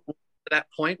think we'll at that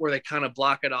point where they kind of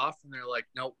block it off and they're like,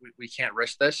 no, we can't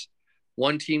risk this?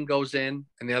 One team goes in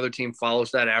and the other team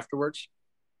follows that afterwards?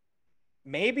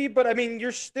 Maybe, but I mean,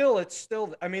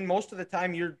 I mean, most of the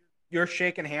time you're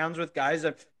shaking hands with guys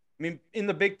that, I mean, in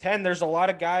the Big Ten, there's a lot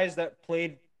of guys that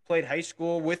played high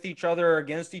school with each other or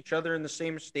against each other in the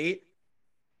same state.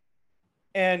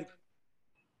 And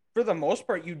for the most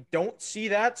part, you don't see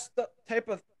that type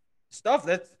of stuff.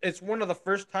 It's one of the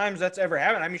first times that's ever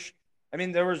happened. I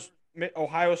mean, there was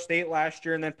Ohio State last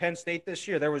year and then Penn State this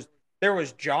year. There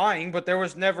was jawing, but there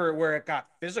was never where it got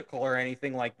physical or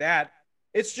anything like that.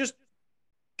 It's just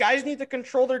guys need to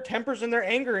control their tempers and their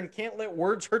anger and can't let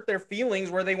words hurt their feelings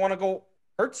where they want to go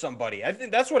hurt somebody. I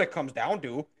think that's what it comes down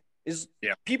to is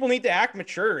people need to act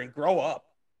mature and grow up.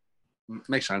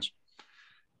 Makes sense.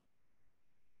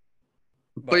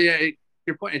 But yeah,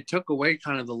 your point, it took away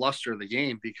kind of the luster of the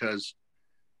game because,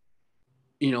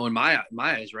 you know, in my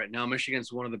eyes right now,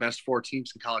 Michigan's one of the best 4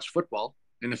 teams in college football.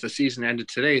 And if the season ended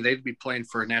today, they'd be playing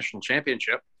for a national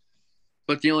championship.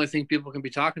 But the only thing people can be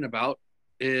talking about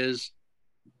is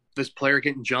this player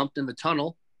getting jumped in the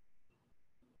tunnel.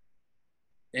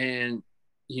 And,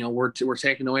 you know, we're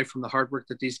taking away from the hard work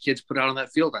that these kids put out on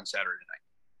that field on Saturday night.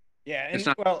 Yeah, and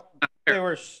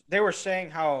they were saying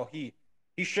how he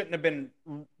shouldn't have been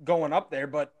going up there,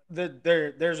 but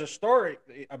there's a story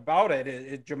about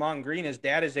it. Jamon Green, his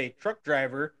dad is a truck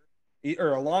driver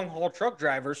or a long haul truck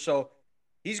driver, so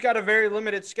he's got a very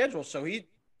limited schedule. So he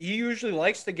usually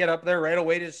likes to get up there right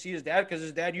away to see his dad because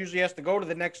his dad usually has to go to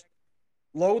the next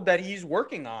load that he's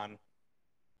working on.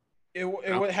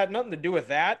 It had nothing to do with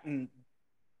that, and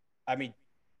I mean,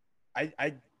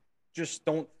 I just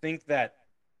don't think that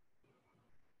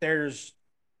there's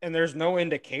no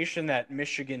indication that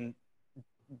Michigan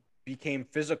became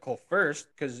physical first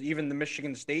because even the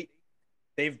Michigan State,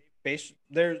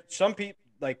 there's some people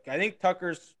like I think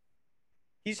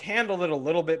he's handled it a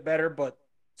little bit better, but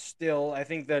still I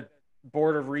think that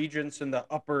Board of Regents and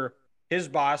his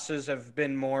bosses have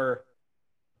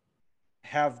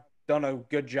done a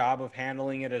good job of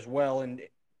handling it as well and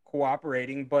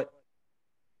cooperating, but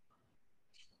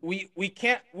we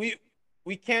can't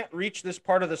reach this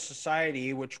part of the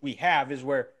society, which we have, is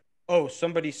where, oh,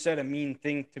 somebody said a mean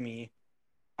thing to me,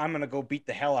 I'm going to go beat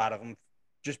the hell out of them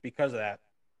just because of that.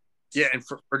 Yeah, and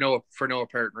for no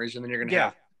apparent reason, then you're going to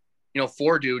have, you know,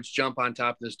 4 dudes jump on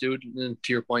top of this dude and,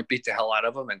 to your point, beat the hell out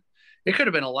of him. And it could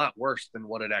have been a lot worse than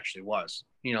what it actually was.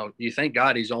 You know, you thank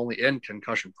God he's only in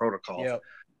concussion protocol. Yep.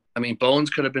 I mean,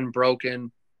 bones could have been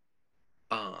broken.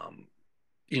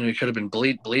 You know, he could have been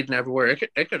bleeding everywhere.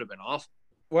 It could have been awful.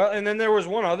 Well, and then there was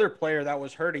one other player that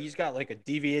was hurt. He's got like a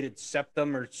deviated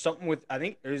septum or something with, I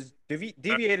think it was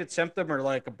deviated septum or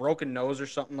like a broken nose or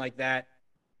something like that.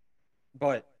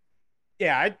 But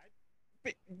yeah,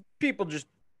 people just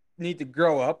need to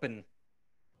grow up and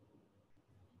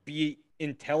be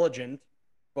intelligent.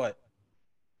 But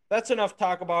that's enough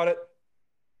talk about it.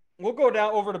 We'll go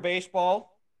down over to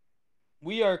baseball.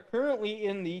 We are currently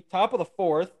in the top of the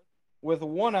 4th with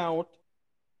 1 out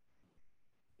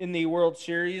in the World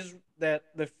Series. That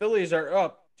the Phillies are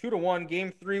up 2-1.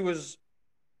 Game 3 was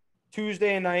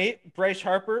Tuesday night. Bryce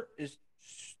Harper is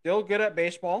still good at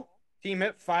baseball. Team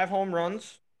hit 5 home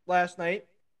runs last night.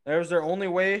 That was their only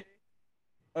way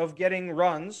of getting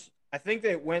runs. I think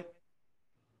it went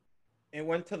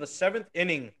to the 7th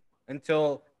inning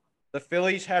until the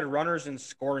Phillies had runners in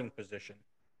scoring position.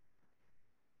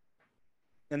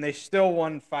 And they still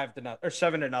won 5-0 or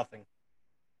 7-0.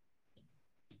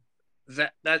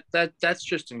 That's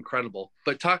just incredible.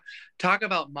 But talk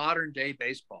about modern day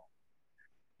baseball,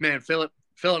 man.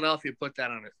 Philadelphia put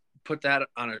that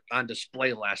on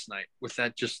display last night with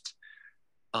that just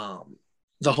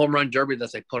the home run derby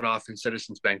that they put off in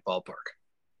Citizens Bank Ballpark.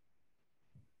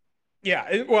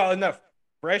 Yeah, well, enough.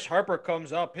 Bryce Harper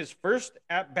comes up, his first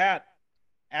at bat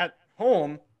at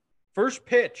home, first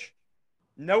pitch,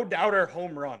 no doubter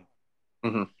home run,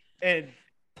 and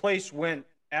place went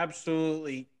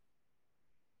absolutely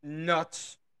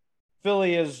nuts.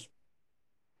 Philly is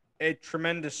a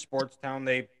tremendous sports town.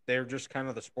 They're just kind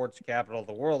of the sports capital of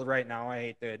the world right now. I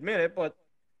hate to admit it, but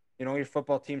you know, your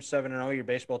football team's 7-0, your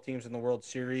baseball team's in the World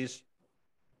Series.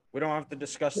 We don't have to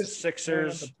discuss the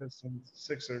Sixers.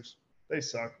 Sixers, they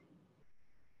suck.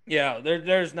 Yeah,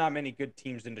 there's not many good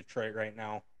teams in Detroit right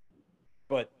now.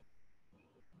 But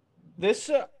this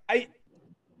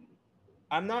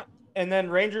I'm not. And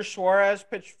then Ranger Suarez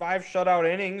pitched 5 shutout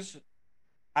innings.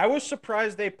 I was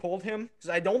surprised they pulled him because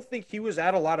I don't think he was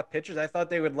at a lot of pitches. I thought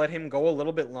they would let him go a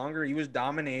little bit longer. He was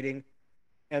dominating.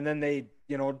 And then they,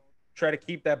 you know, try to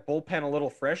keep that bullpen a little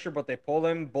fresher, but they pulled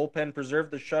him. Bullpen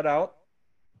preserved the shutout.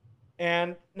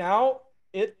 And now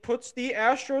it puts the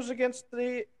Astros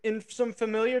in some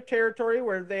familiar territory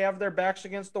where they have their backs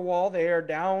against the wall. They are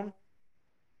down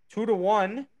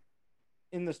 2-1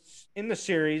 in the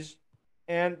series,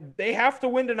 and they have to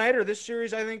win tonight, or this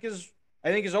series I think is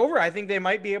over. I think they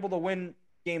might be able to win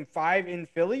Game 5 in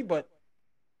Philly, but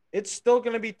it's still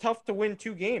going to be tough to win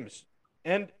 2 games,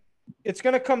 and it's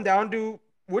going to come down to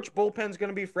which bullpen's going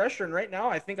to be fresher. And right now,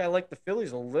 I think I like the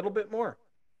Phillies a little bit more.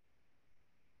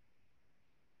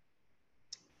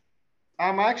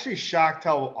 I'm actually shocked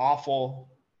how awful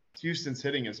Houston's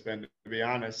hitting has been, to be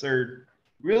honest.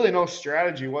 really no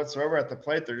strategy whatsoever at the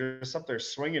plate. They're just up there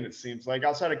swinging, it seems like,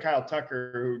 outside of Kyle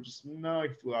Tucker, who just, no, he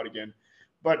flew out again.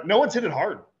 But no one's hit it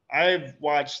hard. I've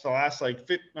watched the last, like,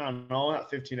 not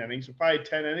 15 innings, but probably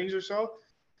 10 innings or so.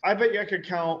 I bet you I could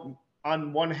count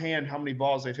on one hand how many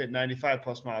balls they've hit 95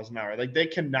 plus miles an hour. Like, they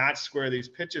cannot square these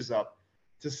pitches up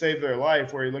to save their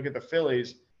life. Where you look at the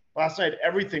Phillies, last night,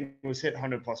 everything was hit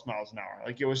 100 plus miles an hour.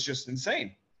 Like, it was just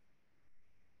insane.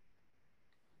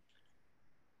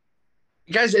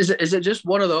 Guys, is it just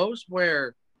one of those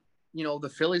where,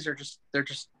 the Phillies are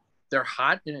they're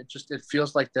hot and it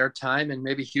feels like their time, and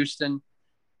maybe Houston,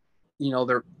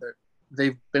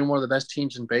 they've been one of the best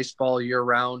teams in baseball year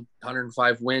round,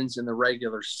 105 wins in the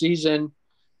regular season,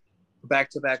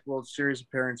 back-to-back World Series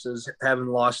appearances, haven't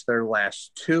lost their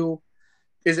last two.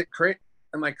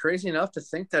 Am I crazy enough to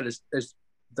think that is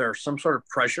there some sort of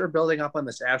pressure building up on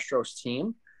this Astros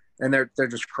team, and they're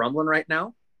just crumbling right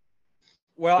now?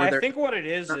 Well, I think what it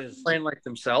is playing like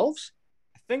themselves.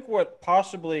 I think what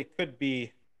possibly could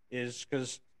be is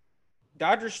because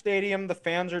Dodger Stadium, the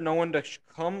fans are known to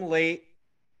come late,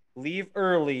 leave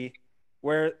early,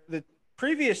 where the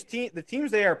previous the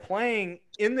teams they are playing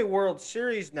in the World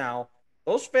Series now,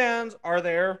 those fans are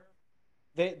there.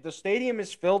 The stadium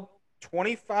is filled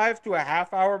 25 to a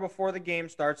half hour before the game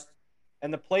starts,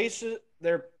 and the places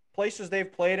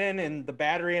they've played in the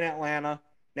Battery in Atlanta,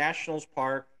 Nationals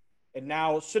Park, and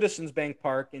now Citizens Bank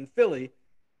Park in Philly,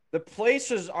 the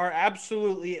places are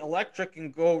absolutely electric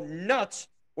and go nuts,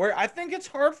 where I think it's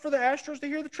hard for the Astros to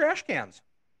hear the trash cans.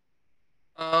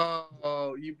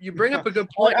 Oh, you bring up a good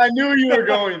point. I knew you were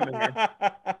going there.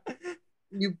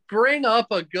 You bring up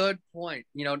a good point.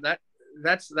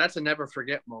 That's a never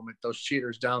forget moment, those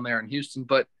cheaters down there in Houston.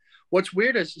 But what's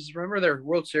weird is remember their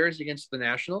World Series against the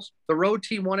Nationals? The road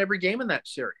team won every game in that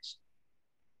series.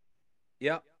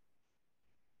 Yeah.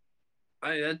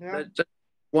 That's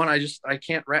one I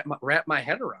can't wrap my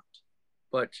head around.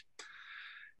 But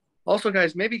also,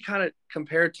 guys, maybe kind of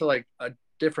compared to like a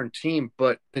different team,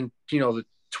 but in the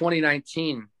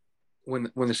 2019 when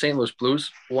the St. Louis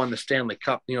Blues won the Stanley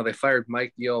Cup, they fired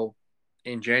Mike Yeo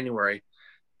in January,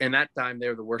 and that time they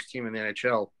were the worst team in the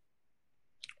NHL.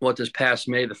 Well, this past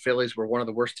May, the Phillies were one of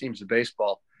the worst teams in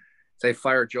baseball. They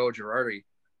fired Joe Girardi,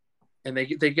 and they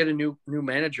get a new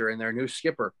manager and their new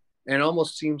skipper. And it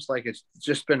almost seems like it's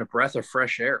just been a breath of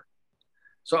fresh air.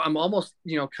 So I'm almost,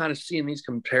 kind of seeing these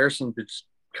comparisons,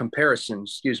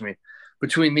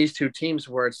 between these two teams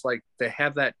where it's like they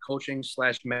have that coaching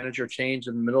 / manager change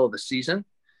in the middle of the season,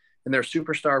 and their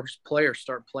superstar players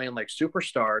start playing like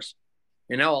superstars.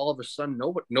 And now all of a sudden,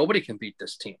 nobody can beat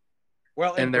this team.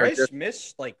 Well, and Bryce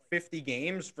missed like 50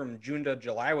 games from June to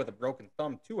July with a broken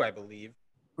thumb too, I believe.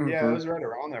 Yeah, it was right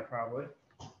around there probably.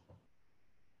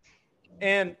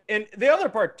 And the other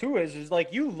part too is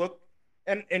like you look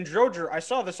and I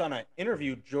saw this on an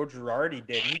interview Joe Girardi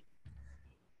did.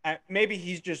 Maybe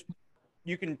he's just,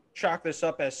 you can chalk this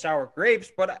up as sour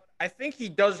grapes, but I think he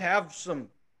does have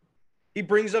he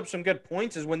brings up some good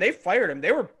points. Is when they fired him,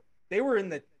 they were in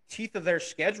the teeth of their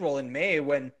schedule in May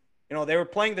when they were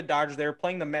playing the Dodgers, they were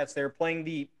playing the Mets, they were playing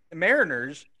the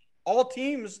Mariners, all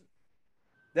teams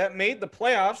that made the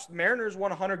playoffs. The Mariners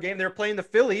won 100 games. They were playing the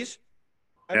Phillies.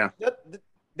 Yeah,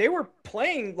 they were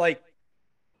playing they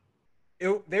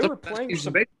were playing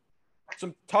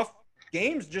some tough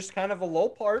games, just kind of a low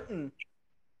part, and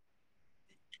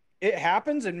it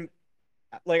happens. And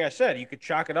like I said, you could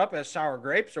chalk it up as sour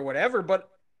grapes or whatever. But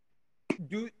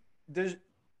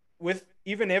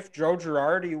even if Joe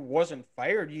Girardi wasn't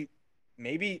fired,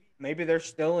 maybe they're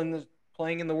still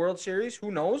playing in the World Series.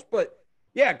 Who knows? But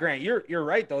yeah, Grant, you're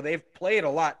right though. They've played a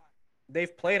lot.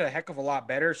 They've played a heck of a lot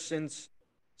better since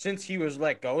he was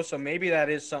let go. So maybe that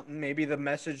is something. Maybe the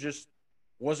message just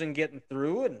wasn't getting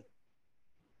through, and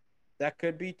that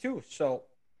could be too. So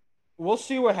we'll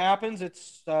see what happens.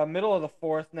 It's middle of the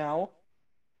fourth now.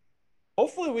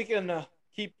 Hopefully we can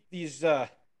keep this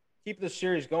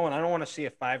series going. I don't want to see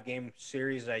a 5-game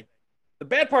series. The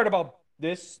bad part about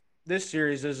this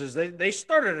series is they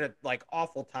started at like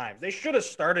awful times. They should have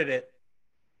started it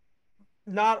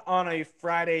not on a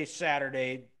Friday,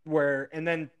 Saturday, and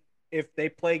then if they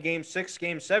play game 6,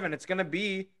 game 7, it's going to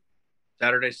be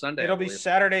Saturday, Sunday. It'll be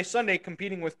Saturday, Sunday,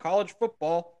 competing with college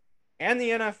football and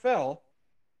the NFL.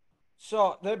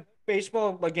 So the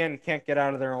baseball, again, can't get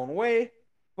out of their own way.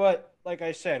 But like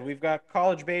I said, we've got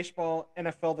college baseball,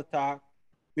 NFL to talk.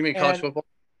 You mean college football?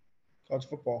 College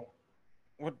football.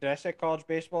 What did I say? College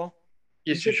baseball?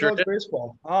 Yes, you sure did.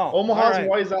 Baseball. Oh, Omaha's right.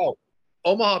 Wise out.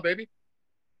 Omaha, baby.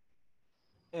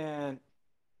 And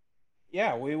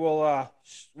yeah, we will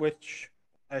switch.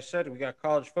 I said we got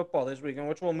college football this weekend,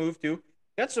 which we'll move to.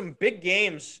 got some big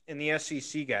games in the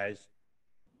SEC, guys.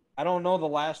 I don't know the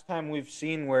last time we've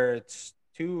seen where it's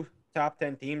two top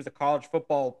 10 teams. The college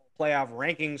football playoff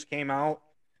rankings came out.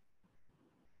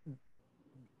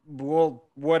 Well,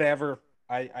 whatever.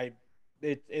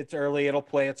 It's early. It'll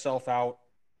play itself out.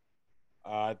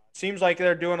 Seems like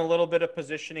they're doing a little bit of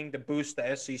positioning to boost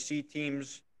the SEC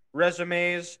teams'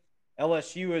 resumes.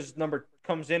 LSU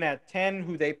comes in at 10,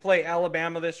 who they play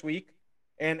Alabama this week,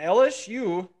 and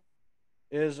LSU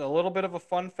is a little bit of a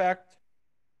fun fact.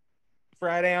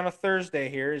 Friday on a Thursday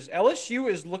here is LSU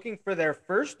is looking for their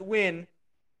first win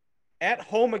at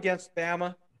home against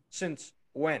Bama since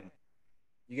when?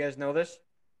 You guys know this?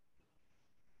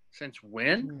 Since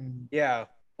when? Yeah,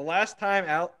 the last time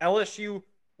LSU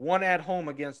won at home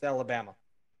against Alabama.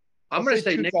 I'm going to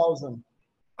say 2000.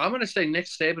 I'm going to say Nick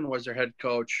Saban was their head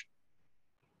coach.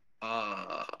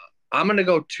 I'm going to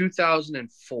go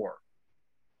 2004.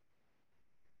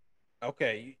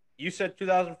 Okay, you said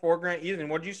 2004, Grant. Ethan,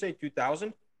 what did you say?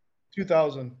 2000?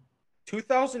 2000.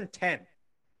 2010.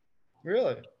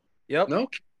 Really? Yep. No.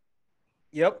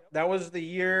 Yep. That was the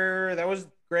year. That was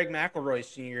Greg McElroy's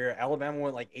senior year. Alabama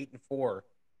went like 8-4.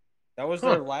 That was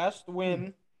their last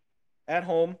win at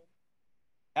home.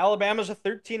 Alabama's a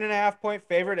 13.5-point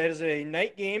favorite. It is a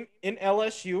night game in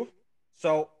LSU.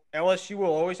 So LSU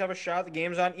will always have a shot. The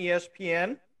game's on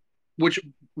ESPN. Which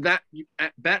that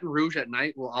at Baton Rouge at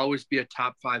night will always be a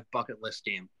top 5 bucket list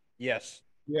game. Yes.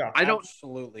 Yeah. I don't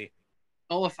absolutely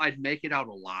know if I'd make it out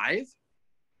alive,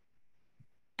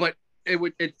 but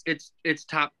it's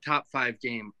top 5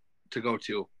 game to go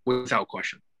to without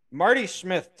question. Marty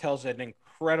Smith tells an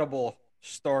incredible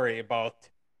story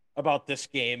about this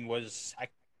game. I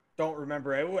don't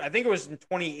remember. I think it was in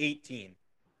 2018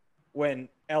 when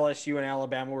LSU and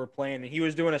Alabama were playing, and he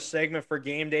was doing a segment for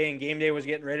game day, and game day was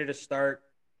getting ready to start.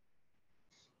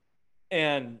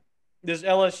 And this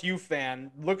LSU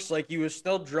fan looks like he was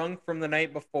still drunk from the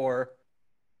night before,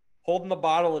 holding the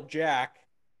bottle of Jack,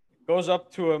 goes up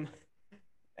to him,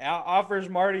 offers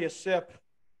Marty a sip,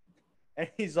 and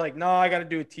he's like, "No, I got to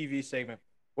do a TV segment."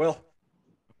 Well,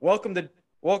 welcome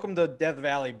to Death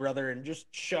Valley, brother, and just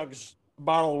chugs a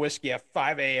bottle of whiskey at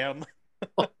 5 a.m.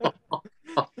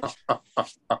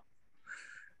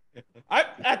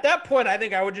 At that point, I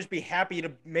think I would just be happy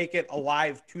to make it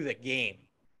alive to the game.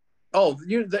 Oh,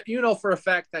 you know for a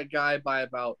fact that guy by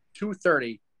about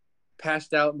 2:30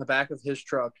 passed out in the back of his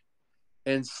truck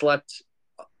and slept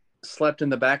in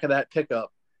the back of that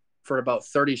pickup for about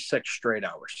 36 straight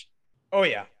hours. Oh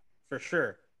yeah, for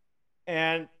sure.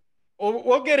 And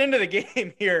we'll get into the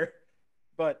game here,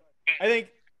 but I think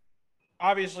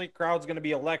obviously crowd's going to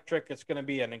be electric. It's going to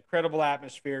be an incredible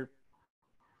atmosphere.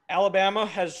 Alabama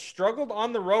has struggled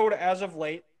on the road as of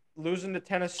late, losing to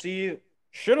Tennessee.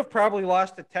 Should have probably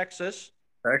lost to Texas.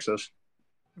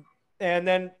 And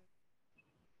then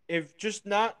if just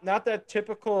not that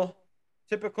typical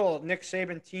Nick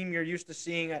Saban team you're used to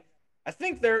seeing, I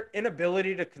think their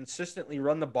inability to consistently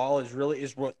run the ball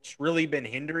is what's really been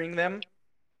hindering them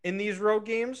in these road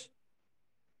games.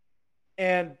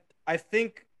 And I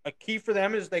think a key for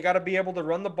them is they got to be able to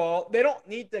run the ball. They don't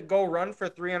need to go run for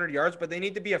 300 yards, but they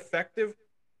need to be effective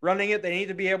running it. They need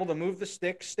to be able to move the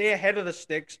sticks, stay ahead of the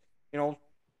sticks,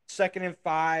 2nd and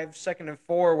 5, 2nd and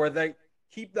 4, where they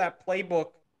keep that playbook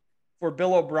for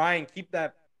Bill O'Brien, keep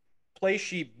that play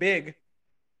sheet big.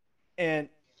 And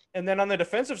then on the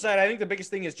defensive side, I think the biggest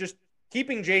thing is just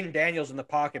keeping Jaden Daniels in the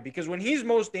pocket, because when he's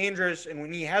most dangerous and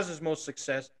when he has his most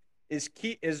success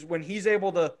is when he's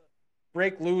able to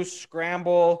break loose,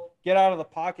 scramble, get out of the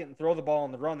pocket, and throw the ball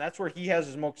on the run. That's where he has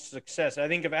his most success. I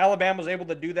think if Alabama's able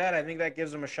to do that, I think that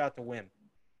gives them a shot to win.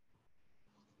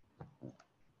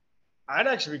 I'd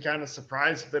actually be kind of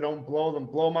surprised if they don't blow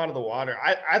them out of the water.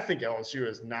 I think LSU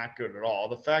is not good at all.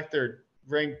 The fact they're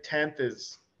ranked 10th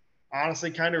is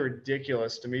honestly kind of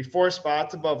ridiculous to me. 4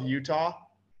 spots above Utah.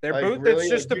 It's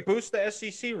just to boost the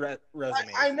SEC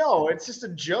resume. I know. It's just a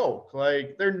joke.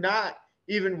 Like, they're not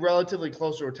even relatively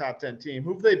close to a top 10 team.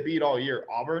 Who have they beat all year?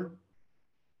 Auburn.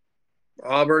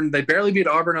 They barely beat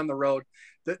Auburn on the road.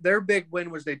 Their big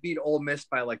win was they beat Ole Miss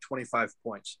by like 25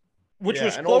 points. Which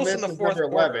was close in the fourth quarter.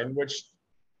 11, which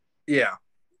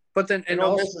but then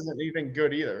Ole Miss isn't even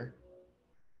good either.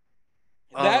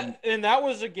 That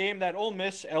was a game, that Ole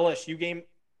Miss LSU game,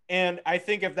 and I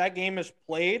think if that game is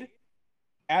played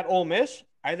at Ole Miss,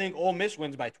 I think Ole Miss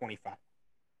wins by 25.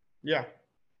 Yeah.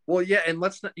 Well, yeah, and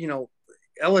let's not,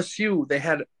 LSU, they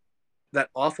had that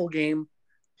awful game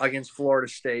against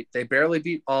Florida State. They barely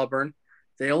beat Auburn.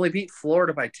 They only beat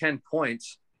Florida by 10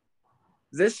 points.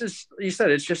 This is, you said,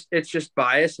 it's just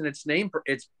bias, and it's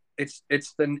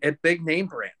a big name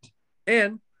brand.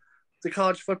 And the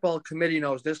college football committee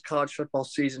knows, this college football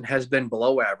season has been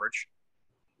below average.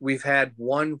 We've had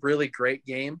one really great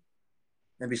game,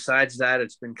 and besides that,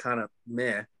 it's been kind of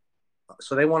meh.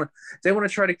 So they want to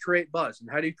try to create buzz. And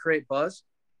how do you create buzz?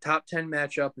 Top 10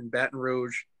 matchup in Baton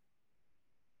Rouge.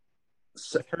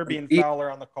 With Herbie and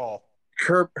Fowler on the call.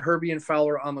 Herbie and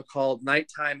Fowler on the call.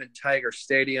 Nighttime in Tiger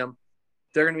Stadium.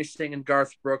 They're going to be singing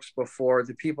Garth Brooks before.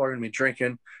 The people are going to be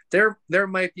drinking. There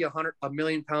might be a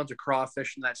million pounds of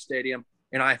crawfish in that stadium,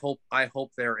 and I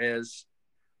hope there is.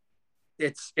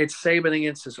 It's Saban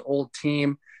against his old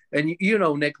team, and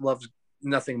Nick loves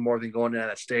nothing more than going into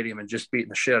that stadium and just beating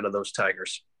the shit out of those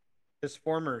Tigers. His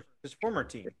former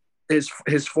team.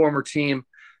 His former team.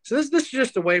 So this is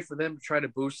just a way for them to try to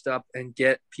boost up and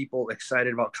get people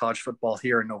excited about college football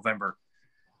here in November.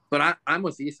 But I'm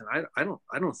with Ethan. I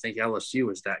don't think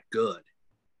LSU is that good.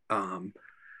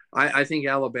 I think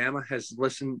Alabama has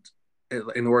listened,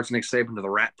 in the words of Nick Saban, to the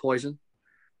rat poison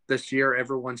this year.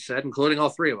 Everyone said, including all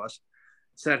three of us,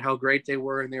 said how great they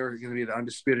were, and they were going to be the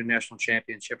undisputed national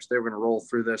championships. They were going to roll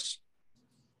through this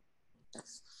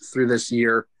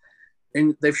year,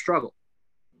 and they've struggled.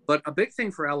 But a big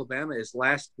thing for Alabama is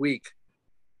last week,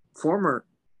 former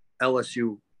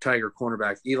LSU Tiger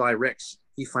cornerback Eli Ricks,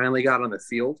 he finally got on the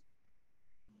field,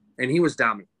 and he was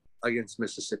dominant against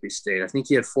Mississippi State. I think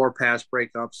he had 4 pass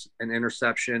breakups, an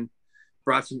interception,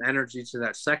 brought some energy to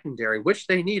that secondary, which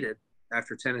they needed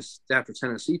after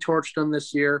Tennessee torched them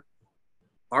this year.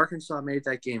 Arkansas made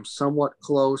that game somewhat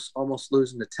close, almost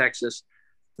losing to Texas.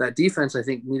 That defense, I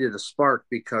think, needed a spark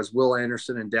because Will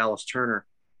Anderson and Dallas Turner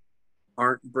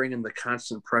aren't bringing the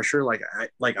constant pressure like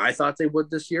I thought they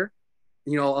would this year.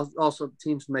 Also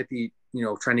teams might be,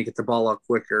 trying to get the ball out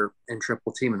quicker and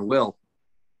triple team and will.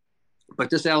 But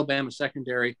this Alabama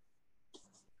secondary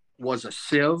was a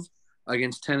sieve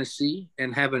against Tennessee,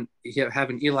 and having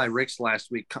Eli Ricks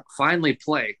last week finally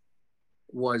play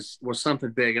was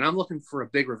something big. And I'm looking for a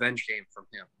big revenge game from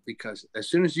him, because as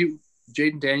soon as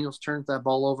Jaden Daniels turns that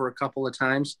ball over a couple of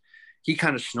times, he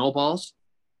kind of snowballs.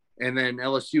 And then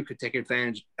Alabama could take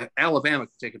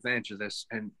advantage of this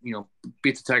and,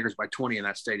 beat the Tigers by 20 in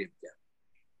that stadium again.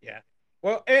 Yeah.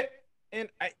 Well,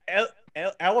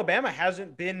 Alabama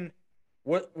hasn't been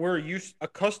what we're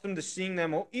accustomed to seeing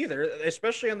them either,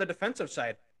 especially on the defensive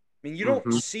side. I mean, you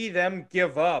don't see them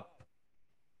give up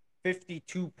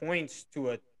 52 points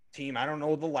to a team. I don't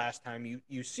know the last time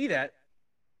you see that.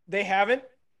 They haven't.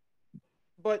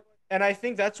 And I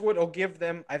think that's what will give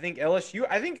them, I think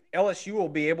LSU will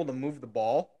be able to move the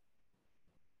ball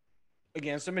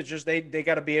against them. It's just they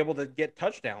got to be able to get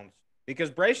touchdowns, because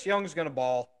Bryce Young's going to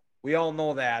ball. We all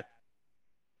know that.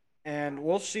 And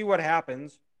we'll see what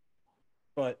happens.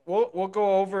 But we'll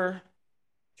go over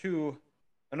to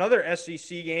another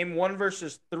SEC game, 1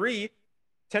 versus 3.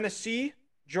 Tennessee,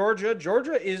 Georgia.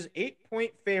 Georgia is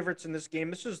 8-point favorites in this game.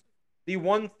 This is the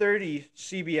 1:30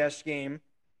 CBS game.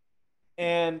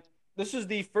 And this is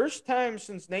the first time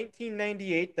since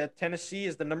 1998 that Tennessee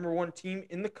is the number 1 team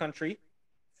in the country.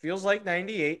 Feels like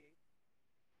 98.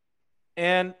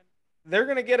 And they're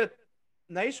going to get a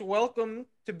nice welcome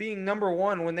to being number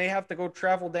 1 when they have to go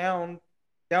travel down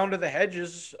to the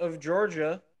hedges of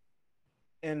Georgia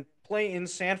and play in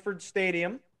Sanford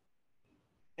Stadium.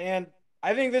 And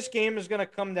I think this game is going to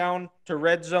come down to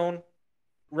red zone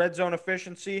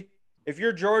efficiency. If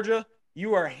you're Georgia,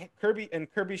 you are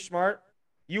Kirby Smart.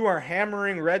 You are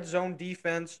hammering red zone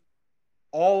defense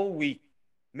all week.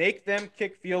 Make them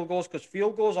kick field goals, because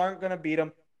field goals aren't going to beat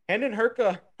them. Hendon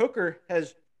Hooker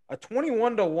has a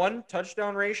 21-1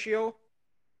 touchdown ratio.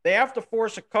 They have to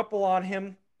force a couple on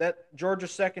him, that Georgia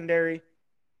secondary.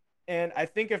 And I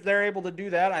think if they're able to do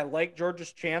that, I like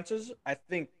Georgia's chances. I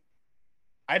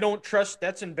don't trust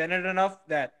Stetson Bennett enough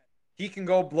that he can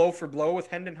go blow for blow with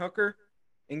Hendon Hooker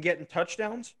and getting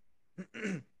touchdowns.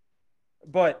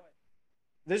 But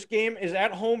this game is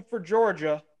at home for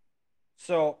Georgia,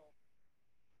 so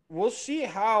we'll see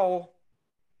how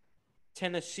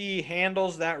Tennessee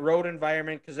handles that road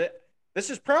environment, because this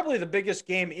is probably the biggest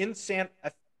game in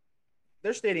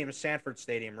their stadium is Sanford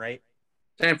Stadium, right?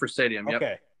 Sanford Stadium, yep.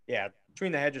 Okay, yeah,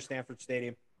 between the hedges, Sanford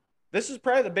Stadium. This is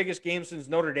probably the biggest game since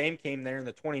Notre Dame came there in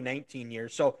the 2019 year.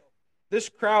 So this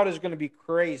crowd is going to be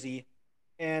crazy,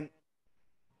 and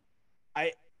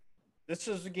this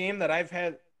is a game that I've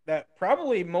had that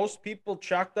probably most people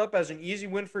chalked up as an easy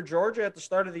win for Georgia at the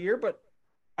start of the year, but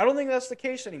I don't think that's the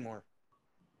case anymore.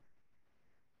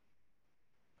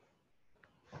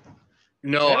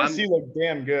 No, Tennessee looked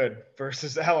damn good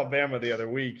versus Alabama the other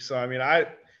week. So, I mean, I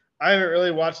haven't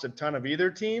really watched a ton of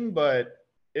either team, but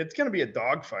it's going to be a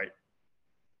dogfight.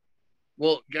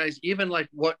 Well, guys, even like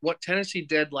what Tennessee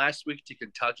did last week to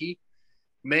Kentucky,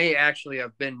 may actually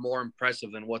have been more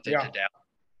impressive than what they did.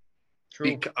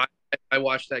 True. I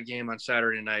watched that game on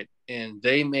Saturday night, and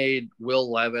they made Will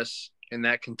Levis and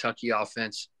that Kentucky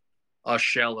offense a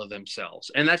shell of themselves.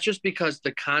 And that's just because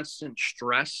the constant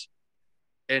stress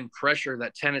and pressure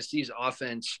that Tennessee's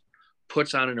offense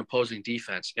puts on an opposing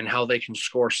defense and how they can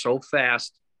score so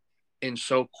fast and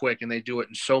so quick, and they do it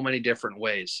in so many different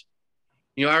ways.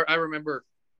 You know, I remember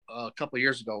a couple of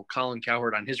years ago, Colin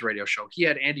Cowherd on his radio show, he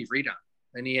had Andy Reid on,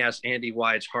 and he asked Andy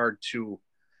why it's hard to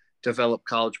develop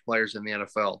college players in the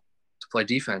NFL to play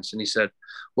defense. And he said,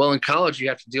 well, in college, you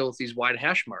have to deal with these wide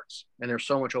hash marks, and there's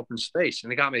so much open space.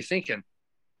 And it got me thinking,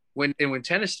 when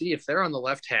Tennessee, if they're on the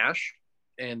left hash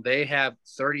and they have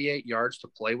 38 yards to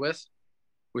play with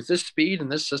this speed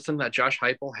and this system that Josh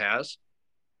Heupel has,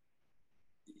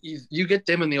 you get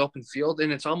them in the open field,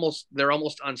 and they're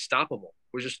almost unstoppable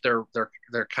with just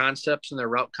their concepts and their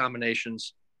route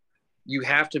combinations. You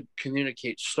have to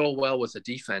communicate so well with the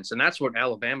defense, and that's what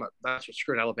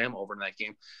screwed Alabama over in that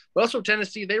game. But also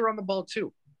Tennessee, they run the ball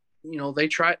too. You know, they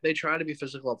try to be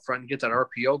physical up front and get that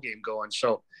RPO game going.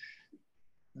 So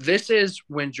this is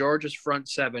when Georgia's front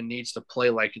seven needs to play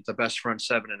like it's the best front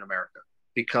seven in America,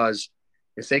 because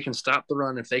if they can stop the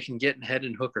run, if they can get in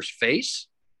Hendon Hooker's face,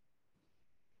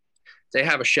 they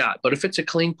have a shot. But if it's a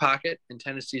clean pocket and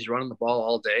Tennessee's running the ball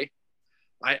all day,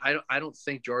 I don't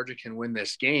think Georgia can win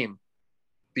this game,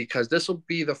 because this will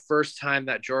be the first time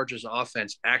that Georgia's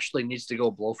offense actually needs to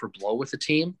go blow for blow with the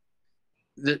team.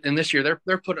 And this year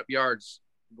they're put up yards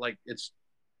like it's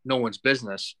no one's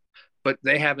business, but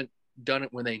they haven't done it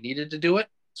when they needed to do it.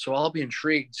 So I'll be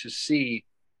intrigued to see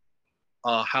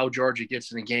how Georgia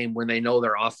gets in a game when they know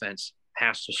their offense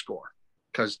has to score.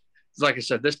 Because, like I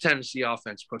said, this Tennessee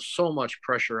offense puts so much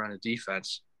pressure on a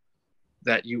defense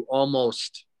that you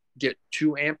almost get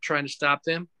too amped trying to stop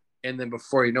them. And then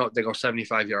before you know it, they go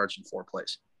 75 yards in 4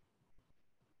 plays.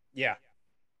 Yeah.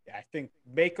 I think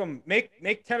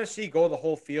make Tennessee go the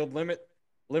whole field, limit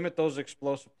those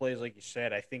explosive plays, like you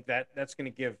said. I think that's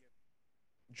going to give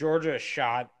Georgia a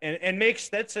shot and make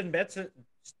Stetson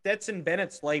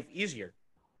Bennett's life easier,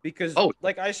 because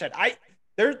like I said,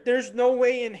 there's no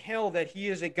way in hell that he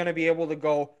is going to be able to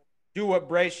go do what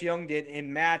Bryce Young did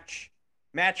and match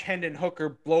Hendon Hooker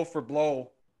blow for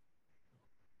blow.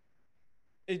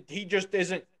 He just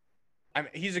isn't. I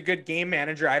mean, he's a good game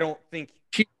manager. I don't think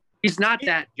he's not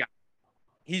that guy.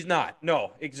 He's not.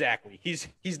 No, exactly. He's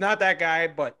not that guy,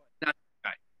 but not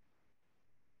that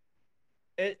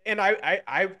guy. And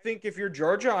I think if you're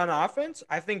Georgia on offense,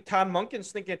 I think Todd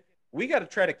Monken's thinking we got to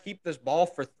try to keep this ball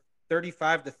for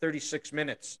 35 to 36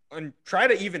 minutes and try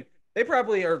to even. They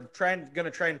probably are going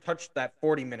to try and touch that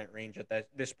 40-minute range at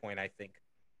this point, I think.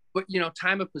 But, you know,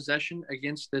 time of possession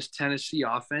against this Tennessee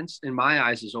offense, in my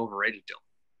eyes, is overrated, Dylan.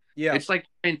 Yeah. It's like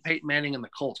playing Peyton Manning and the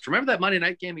Colts. Remember that Monday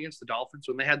night game against the Dolphins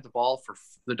when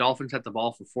the Dolphins had the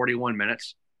ball for 41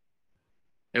 minutes?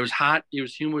 It was hot. It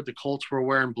was humid. The Colts were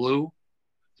wearing blue.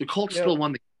 The Colts still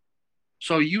won the game.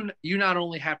 So you not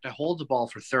only have to hold the ball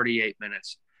for 38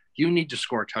 minutes, you need to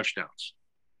score touchdowns.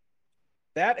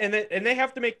 That and they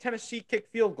have to make Tennessee kick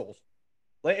field goals,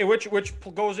 which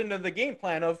goes into the game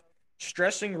plan of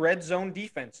stressing red zone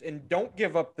defense and don't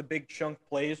give up the big chunk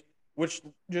plays, which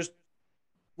just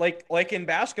like in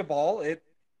basketball, it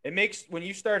makes when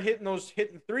you start hitting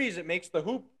threes, it makes the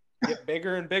hoop get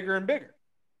bigger and bigger and bigger.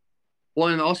 Well,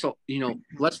 and also, you know,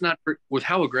 let's not with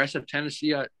how aggressive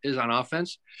Tennessee is on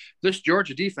offense, this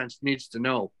Georgia defense needs to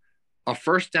know a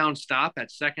first down stop at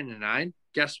 2nd and 9.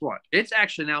 Guess what? It's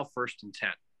actually now 1st and 10,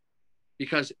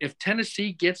 because if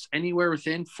Tennessee gets anywhere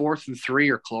within 4th and 3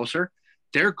 or closer,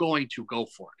 they're going to go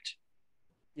for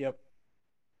it. Yep.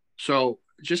 So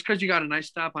just because you got a nice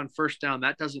stop on 1st down,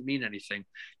 that doesn't mean anything.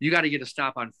 You got to get a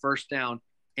stop on 1st down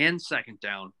and 2nd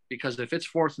down, because if it's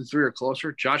 4th and 3 or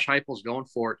closer, Josh Heupel's going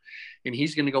for it, and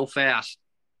he's going to go fast.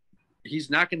 He's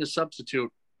not going to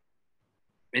substitute,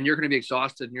 and you're going to be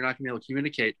exhausted, and you're not going to be able to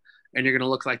communicate, and you're going to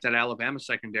look like that Alabama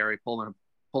secondary pulling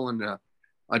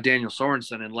a Daniel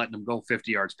Sorensen and letting him go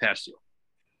 50 yards past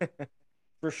you.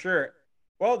 For sure.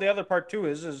 Well, the other part too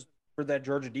is for that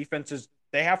Georgia defense is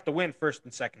they have to win 1st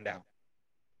and 2nd down,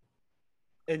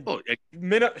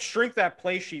 and shrink that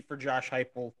play sheet for Josh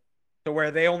Heupel to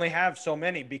where they only have so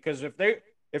many. Because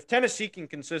if Tennessee can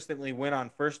consistently win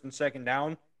on 1st and 2nd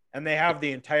down and they have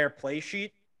the entire play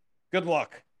sheet, good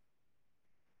luck.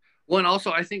 Well, and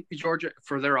also I think Georgia,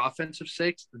 for their offensive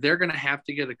sakes, they're going to have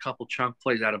to get a couple chunk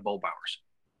plays out of Bo Bowers.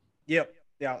 Yep.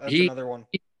 Yeah, that's another one.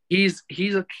 He's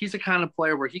a kind of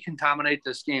player where he can dominate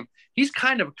this game. He's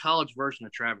kind of a college version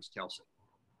of Travis Kelce.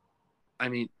 I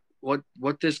mean, what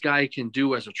this guy can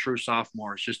do as a true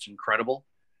sophomore is just incredible.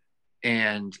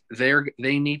 and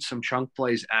they need some chunk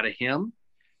plays out of him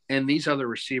and these other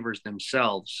receivers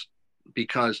themselves,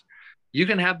 because you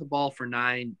can have the ball for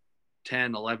 9,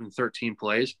 10, 11, 13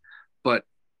 plays, but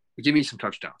give me some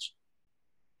touchdowns.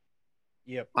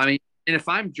 Yep. I mean, and if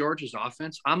I'm Georgia's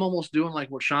offense, I'm almost doing like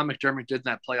what Sean McDermott did in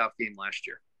that playoff game last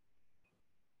year.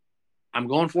 I'm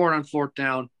going for it on fourth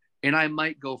down, and I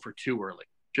might go for 2 early,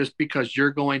 just because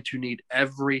you're going to need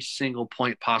every single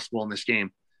point possible in this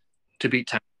game to beat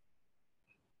 10.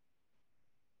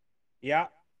 Yeah.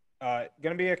 Going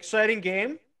to be an exciting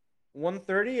game.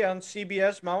 1:30 on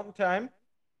CBS Mountain Time.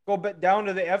 Go down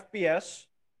to the FCS,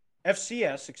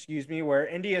 excuse me, where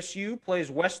NDSU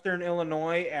plays Western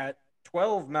Illinois at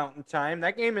 12 Mountain Time.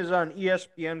 That game is on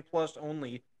ESPN Plus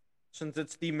only, since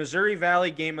it's the Missouri Valley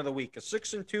game of the week. A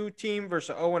 6-2 team versus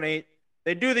a 0-8.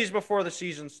 They do these before the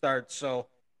season starts, so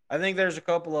I think there's a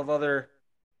couple of other.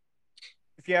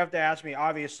 If you have to ask me,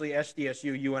 obviously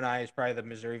SDSU UNI is probably the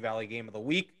Missouri Valley game of the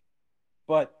week,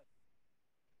 but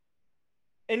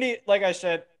like I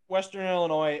said, Western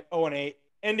Illinois 0-8.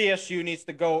 NDSU needs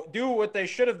to go do what they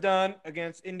should have done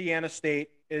against Indiana State.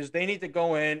 Is they need to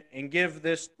go in and give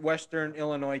this Western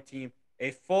Illinois team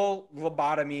a full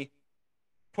lobotomy,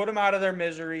 put them out of their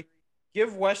misery,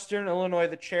 give Western Illinois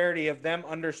the charity of them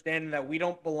understanding that we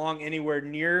don't belong anywhere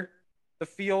near the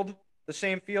field, the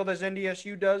same field as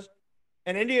NDSU does.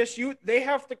 And NDSU, they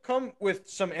have to come with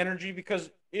some energy because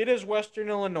it is Western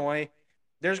Illinois.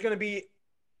 There's going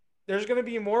to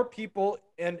be more people,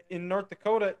 and in North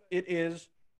Dakota, it is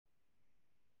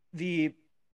the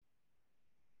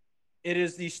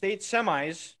state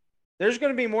semis. There's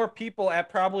going to be more people at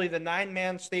probably the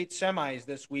 9-man state semis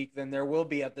this week than there will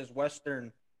be at this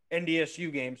Western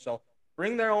NDSU game. So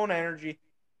bring their own energy,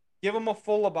 give them a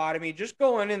full lobotomy, just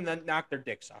go in and then knock their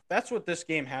dicks off. That's what this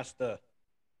game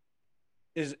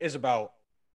is about.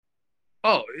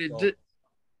 Oh,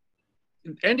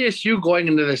 NDSU going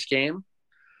into this game,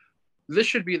 this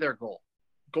should be their goal.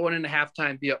 Going into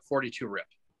halftime, be up 42 rip.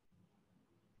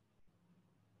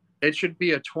 It should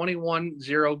be a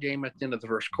 21-0 game at the end of the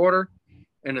first quarter.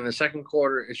 And in the second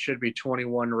quarter, it should be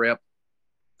 21 rip,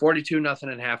 42-0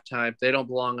 at halftime. They don't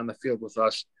belong on the field with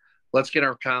us. Let's get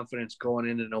our confidence going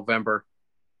into November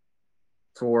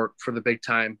for the big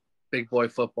time, big boy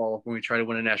football when we try to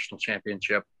win a national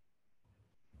championship.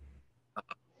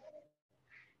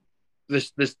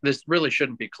 This really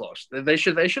shouldn't be close. They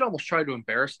should almost try to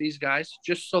embarrass these guys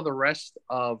just so the rest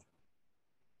of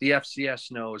the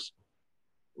FCS knows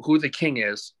who the king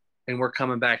is, and we're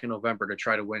coming back in November to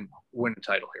try to win a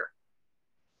title here.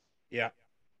 Yeah,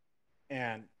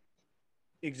 and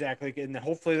exactly, and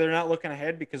hopefully they're not looking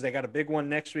ahead because they got a big one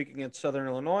next week against Southern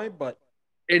Illinois. But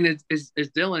and is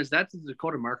Dylan, is that the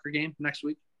Dakota Marker game next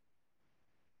week?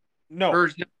 No, or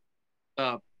is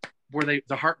were they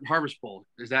the Harvest Bowl?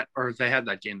 Is that, or they had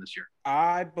that game this year?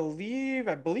 I believe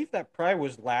that probably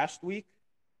was last week.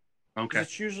 Okay,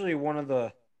 it's usually one of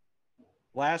the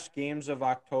last games of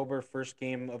October, first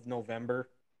game of November.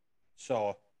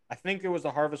 So I think it was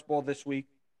the Harvest Bowl this week.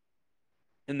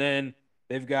 And then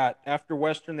they've got, after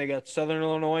Western, they got Southern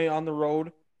Illinois on the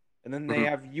road. And then they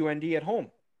have UND at home.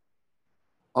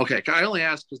 Okay. I only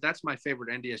asked because that's my favorite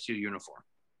NDSU uniform.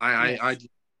 I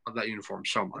love that uniform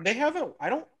so much. They haven't, I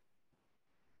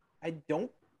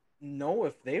don't know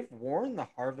if they've worn the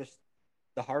Harvest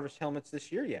helmets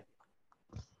this year yet.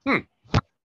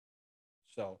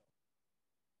 So,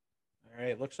 all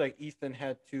right, looks like Ethan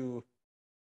had to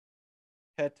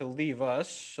leave us,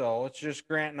 so it's just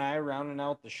Grant and I rounding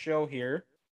out the show here.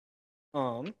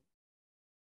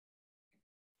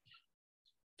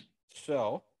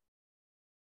 So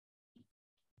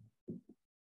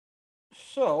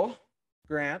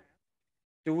Grant,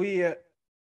 do we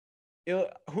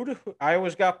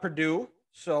Iowa's got Purdue,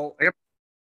 so yep.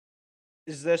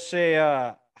 Is this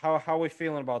a how are we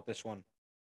feeling about this one?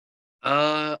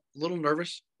 A little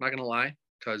nervous, not gonna lie,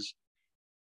 because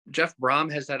Jeff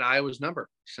Brom has had Iowa's number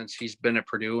since he's been at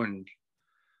Purdue and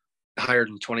hired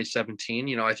in 2017.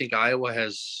 You know, I think Iowa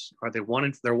they're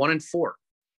 1-4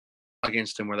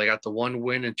 against him, where they got the one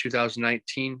win in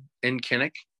 2019 in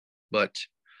Kinnick. But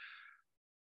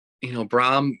you know,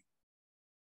 Brom,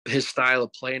 his style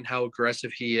of play and how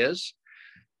aggressive he is,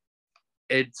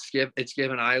 it's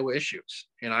given Iowa issues.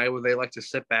 In Iowa, they like to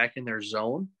sit back in their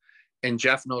zone, and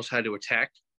Jeff knows how to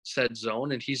attack said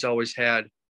zone, and he's always had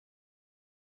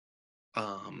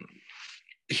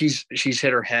he's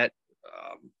hit or hit.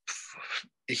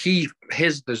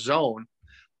 The zone.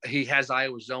 He has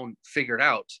Iowa's zone figured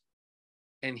out,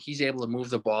 and he's able to move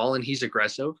the ball, and he's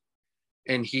aggressive,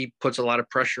 and he puts a lot of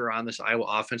pressure on this Iowa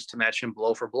offense to match him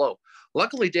blow for blow.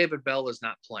 Luckily, David Bell is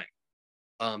not playing.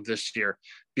 this year,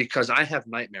 because I have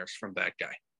nightmares from that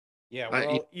guy. Yeah,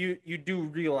 well, you do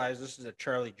realize this is a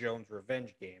Charlie Jones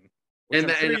revenge game, which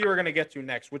And I'm sure and you were going to get to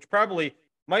next, which probably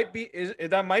might be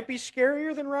that might be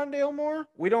scarier than Rondale Moore.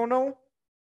 We don't know.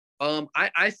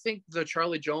 I think the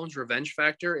Charlie Jones revenge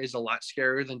factor is a lot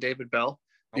scarier than David Bell,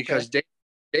 because Okay.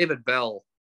 David Bell,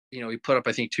 he put up,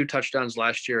 I think, 2 touchdowns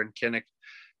last year in Kinnick,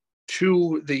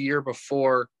 2 the year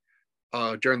before,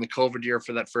 during the COVID year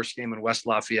for that first game in West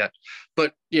Lafayette.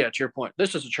 But yeah, to your point,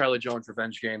 this is a Charlie Jones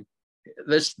revenge game.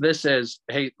 This is,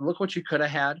 hey, look what you could have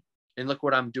had, and look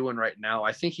what I'm doing right now.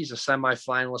 I think he's a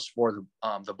semifinalist for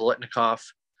the Bolitnikoff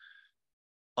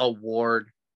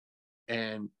award.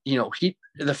 And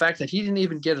the fact that he didn't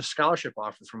even get a scholarship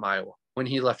offer from Iowa when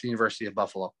he left the University of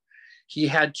Buffalo, he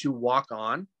had to walk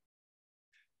on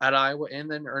at Iowa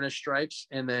and then earn his stripes,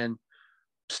 and then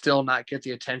still not get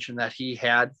the attention that he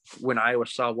had when Iowa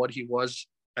saw what he was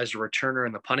as a returner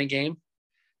in the punting game.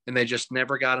 And they just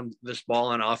never got him this ball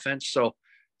on offense. So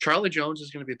Charlie Jones is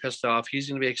going to be pissed off. He's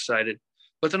going to be excited.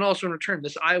 But then also in return,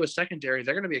 this Iowa secondary,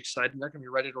 they're going to be excited, and they're going to be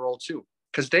ready to roll too,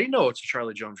 because they know it's a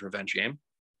Charlie Jones revenge game.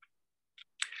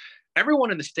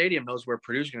 Everyone in the stadium knows where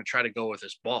Purdue's going to try to go with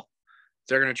this ball.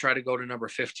 They're going to try to go to number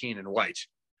 15 in white.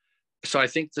 So I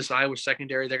think this Iowa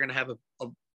secondary, they're going to have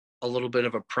a little bit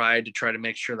of a pride to try to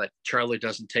make sure that Charlie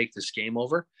doesn't take this game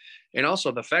over. And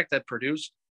also the fact that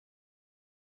Purdue's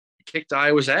kicked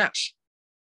Iowa's ass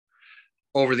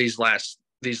over these last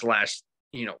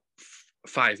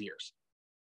 5 years.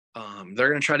 They're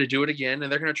going to try to do it again,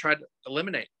 and they're going to try to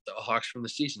eliminate the Hawks from the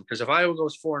season. Because if Iowa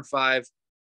goes 4-5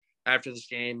 after this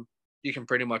game, you can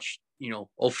pretty much,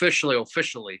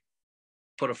 officially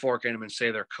put a fork in them and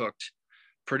say they're cooked.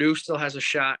 Purdue still has a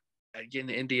shot at getting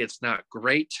to Indy. It's not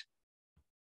great.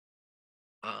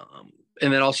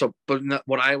 And then also, but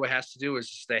what Iowa has to do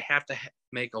is they have to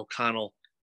make O'Connell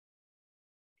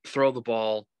throw the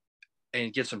ball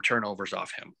and get some turnovers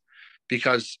off him,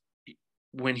 because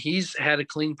when he's had a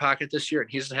clean pocket this year and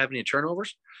he doesn't have any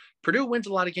turnovers, Purdue wins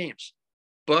a lot of games.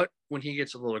 But when he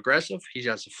gets a little aggressive, he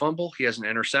has a fumble, he has an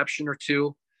interception or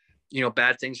two,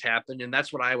 bad things happen. And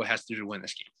that's what Iowa has to do to win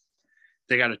this game.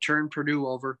 They got to turn Purdue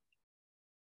over,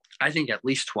 I think, at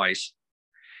least twice.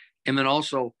 And then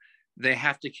also they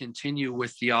have to continue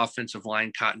with the offensive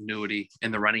line continuity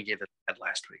in the running game that they had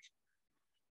last week.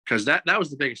 Because that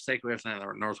was the biggest takeaway from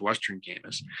the Northwestern game,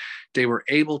 is they were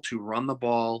able to run the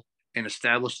ball and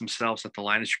establish themselves at the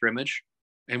line of scrimmage.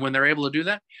 And when they're able to do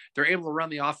that, they're able to run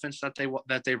the offense that they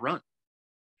run.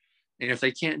 And if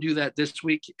they can't do that this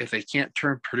week, if they can't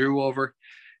turn Purdue over,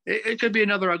 it could be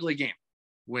another ugly game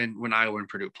when Iowa and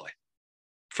Purdue play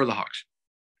for the Hawks.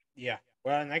 Yeah.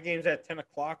 Well, and that game's at 10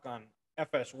 o'clock on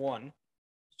FS1.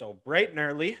 So bright and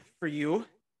early for you.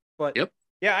 But yep.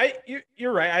 Yeah,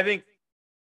 you're right. I think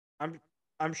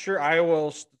I'm sure Iowa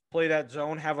will play that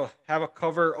zone, have a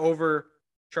cover over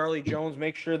Charlie Jones,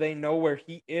 make sure they know where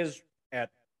he is at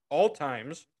all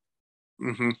times.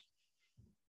 Mm-hmm.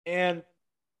 And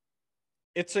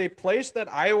it's a place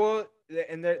that Iowa,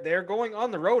 and they're going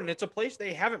on the road, and it's a place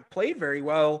they haven't played very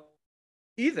well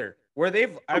either. Where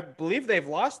I believe they've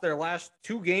lost their last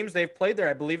 2 games they've played there.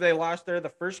 I believe they lost there the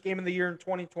first game of the year in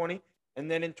 2020,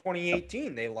 and then in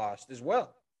 2018 they lost as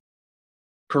well.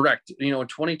 Correct. In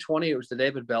 2020 it was the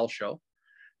David Bell show.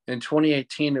 In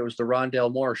 2018 it was the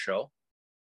Rondale Moore show.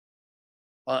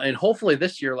 And hopefully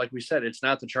this year, like we said, it's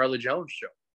not the Charlie Jones show.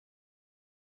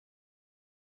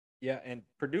 Yeah, and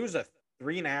Purdue's a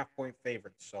 3.5-point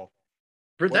favorite. So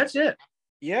that's it.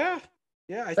 Yeah.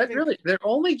 I think really, they're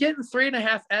only getting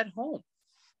 3.5 at home.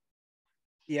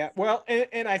 Yeah, well,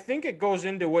 and I think it goes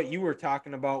into what you were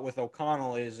talking about with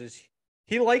O'Connell is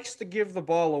he likes to give the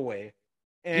ball away,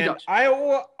 and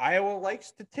Iowa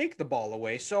likes to take the ball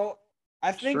away. So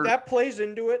I think that plays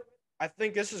into it. I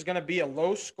think this is going to be a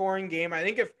low-scoring game. I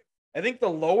think the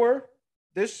lower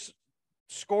this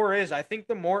score is, I think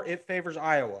the more it favors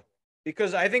Iowa,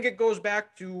 because I think it goes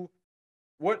back to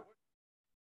what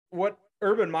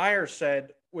Urban Meyer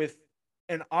said with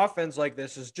an offense like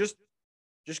this is just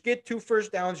get 2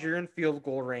 first downs, you're in field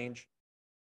goal range,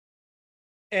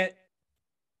 and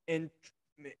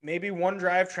maybe one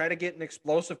drive, try to get an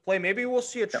explosive play. Maybe we'll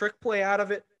see a trick play out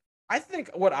of it. I think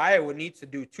what Iowa needs to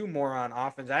do too more on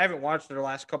offense. I haven't watched their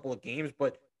last couple of games,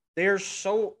 but they're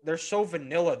so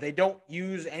vanilla. They don't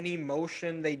use any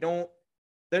motion.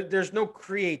 There's no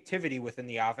creativity within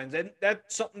the offense, and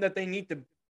that's something that they need to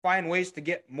find ways to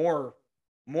get more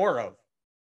of.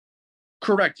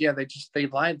 Correct. Yeah, they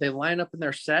line up in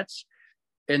their sets,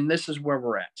 and this is where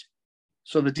we're at.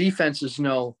 So the defenses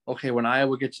know, okay, when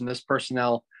Iowa gets in this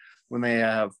personnel, when they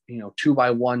have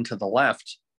 2-by-1 to the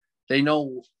left, they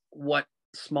know what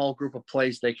small group of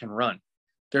plays they can run.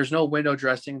 There's no window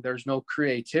dressing. There's no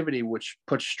creativity, which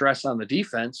puts stress on the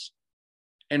defense.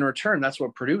 In return, that's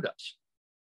what Purdue does.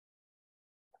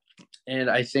 And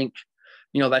I think,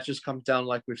 that just comes down,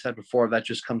 like we've said before, that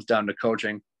just comes down to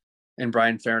coaching and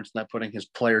Brian Ferentz not putting his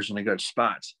players in a good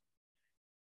spot.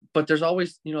 But there's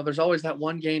always that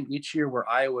one game each year where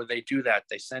Iowa, they do that.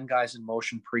 They send guys in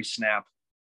motion pre-snap.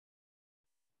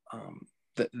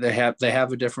 They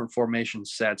have a different formation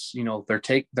sets.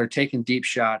 They're taking deep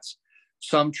shots,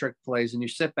 some trick plays, and you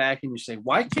sit back and you say,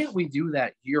 why can't we do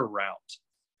that year round?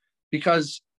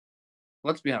 Because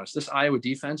let's be honest, this Iowa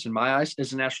defense, in my eyes,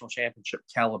 is a national championship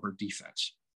caliber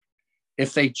defense.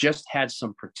 If they just had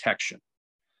some protection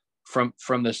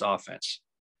from this offense,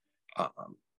 I'm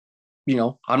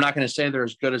not going to say they're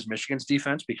as good as Michigan's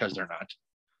defense because they're not.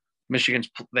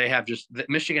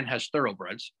 Michigan has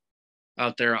thoroughbreds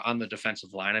out there on the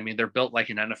defensive line. I mean, they're built like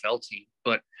an NFL team.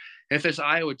 But if this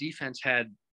Iowa defense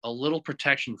had a little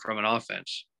protection from an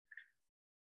offense,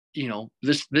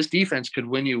 this defense could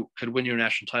win you a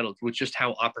national title with just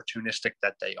how opportunistic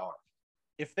that they are.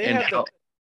 If they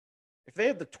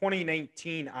had the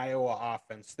 2019 Iowa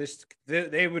offense,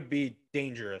 they would be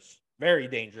dangerous, very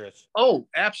dangerous. Oh,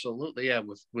 absolutely, yeah.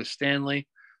 With Stanley,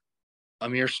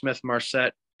 Amir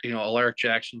Smith-Marset, Alaric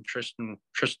Jackson, Tristan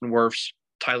Wirfs,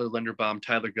 Tyler Linderbaum,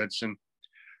 Tyler Goodson,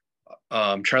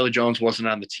 Charlie Jones wasn't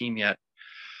on the team yet.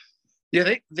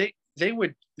 Yeah, they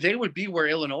would be where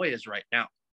Illinois is right now.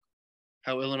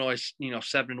 How Illinois is,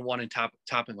 7-1 and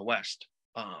top in the West.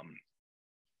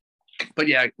 But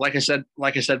yeah, like I said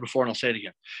before, and I'll say it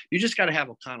again, you just got to have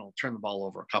O'Connell turn the ball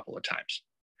over a couple of times.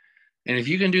 And if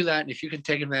you can do that, and if you can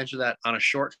take advantage of that on a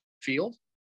short field,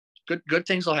 good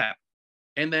things will happen.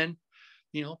 And then,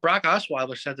 Brock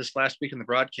Osweiler said this last week in the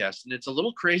broadcast, and it's a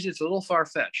little crazy, it's a little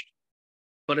far-fetched.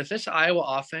 But if this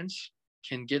Iowa offense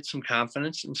can get some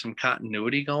confidence and some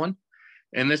continuity going,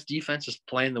 and this defense is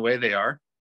playing the way they are,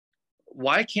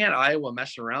 why can't Iowa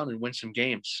mess around and win some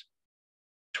games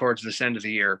towards this end of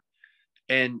the year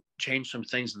and change some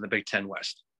things in the Big Ten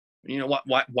West?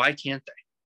 Why can't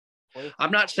they?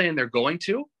 I'm not saying they're going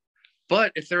to,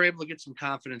 but if they're able to get some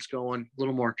confidence going, a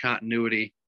little more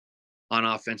continuity on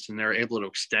offense, and they're able to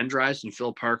extend drives, and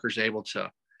Phil Parker's able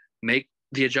to make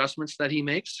the adjustments that he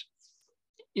makes,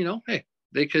 hey,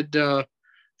 they could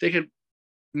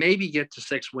maybe get to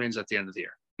 6 wins at the end of the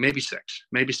year. Maybe six,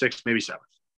 maybe 7.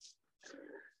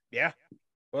 Yeah.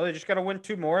 Well, they just got to win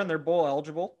 2 more, and they're bowl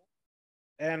eligible.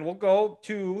 And we'll go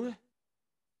to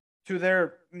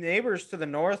their neighbors to the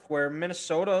north, where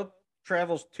Minnesota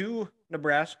travels to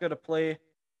Nebraska to play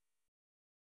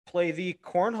the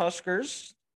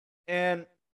Cornhuskers. And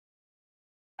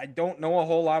I don't know a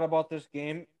whole lot about this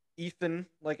game. Ethan,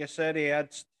 like I said, he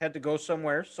had to go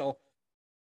somewhere, so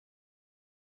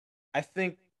I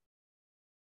think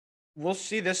we'll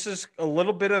see. This is a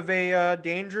little bit of a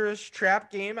dangerous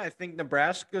trap game. I think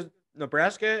Nebraska,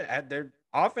 their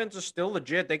offense is still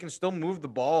legit. They can still move the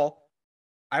ball.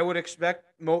 I would expect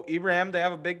Mo Ibrahim to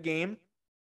have a big game.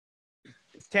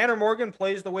 If Tanner Morgan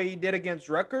plays the way he did against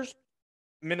Rutgers,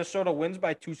 Minnesota wins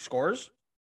by 2 scores.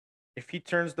 If he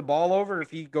turns the ball over,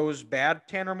 if he goes bad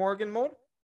Tanner Morgan mode,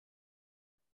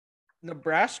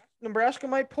 Nebraska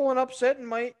might pull an upset and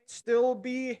might still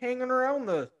be hanging around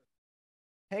the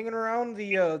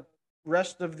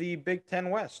rest of the Big Ten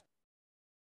West.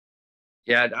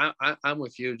 Yeah, I'm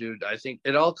with you, dude. I think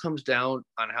it all comes down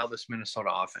on how this Minnesota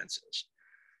offense is.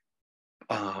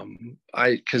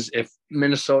 Because if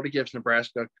Minnesota gives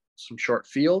Nebraska some short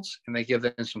fields and they give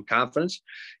them some confidence,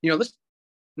 this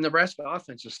Nebraska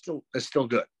offense is still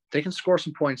good. They can score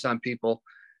some points on people,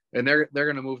 and they're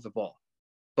going to move the ball.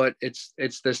 But it's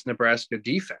this Nebraska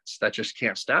defense that just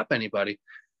can't stop anybody.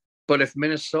 But if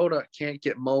Minnesota can't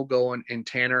get Mo going and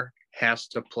Tanner has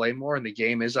to play more and the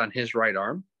game is on his right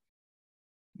arm,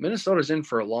 Minnesota's in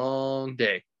for a long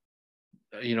day,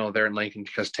 there in Lincoln,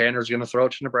 because Tanner's going to throw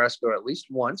it to Nebraska at least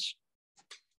once.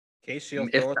 Casey will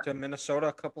throw it to Minnesota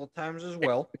a couple of times as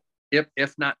well.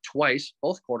 If not twice,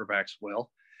 both quarterbacks will.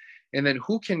 And then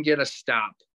who can get a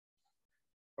stop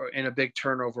or in a big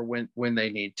turnover when they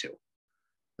need to?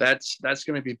 That's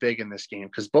going to be big in this game,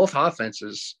 because both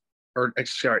offenses,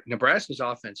 Nebraska's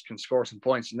offense can score some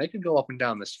points, and they can go up and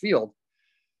down this field.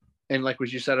 And like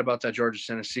what you said about that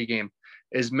Georgia-Tennessee game,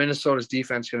 is Minnesota's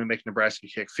defense going to make Nebraska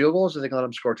kick field goals, or are they going to let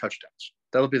them score touchdowns?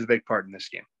 That'll be the big part in this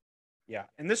game. Yeah,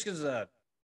 and this is a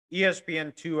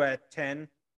ESPN 2 at 10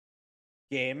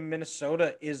 game.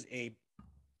 Minnesota is I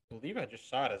believe I just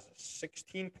saw it as a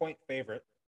 16-point favorite.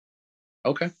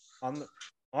 Okay. On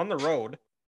the road.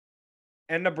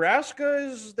 And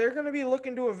Nebraska they're going to be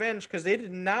looking to avenge, because they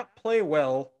did not play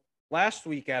well last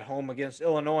week at home against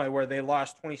Illinois, where they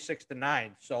lost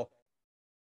 26-9. So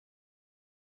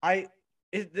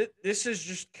this is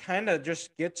just kind of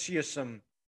just gets you some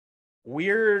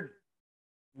weird.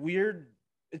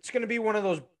 It's going to be one of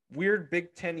those weird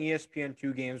Big Ten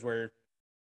ESPN2 games where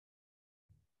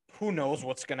who knows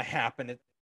what's going to happen.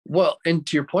 Well, and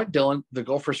to your point, Dylan, the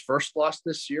Gophers' first loss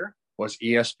this year was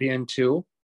ESPN2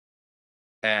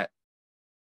 at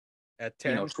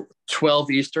 10.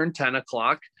 12 Eastern, 10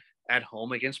 o'clock at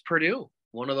home against Purdue.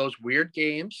 One of those weird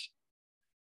games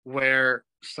where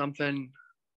something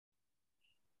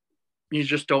you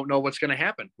just don't know what's going to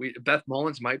happen. Beth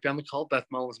Mullins might be on the call. Beth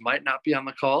Mullins might not be on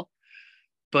the call.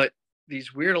 But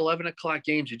these weird 11 o'clock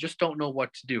games, you just don't know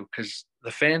what to do because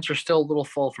the fans are still a little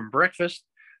full from breakfast.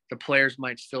 The players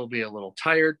might still be a little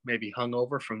tired, maybe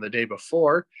hungover from the day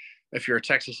before. If you're a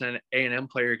Texas A&M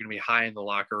player, you're going to be high in the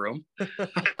locker room.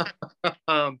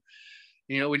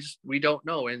 We don't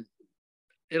know. And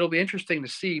it'll be interesting to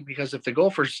see because if the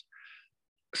Gophers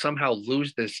somehow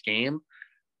lose this game,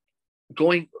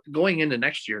 going into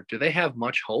next year, do they have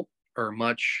much hope or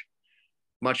much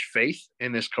faith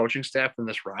in this coaching staff and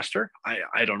this roster?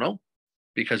 I don't know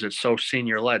because it's so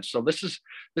senior led. So this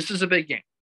is a big game.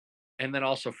 And then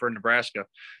also for Nebraska,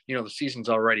 the season's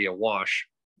already a wash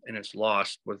and it's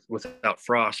lost without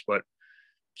Frost, but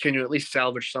can you at least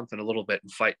salvage something a little bit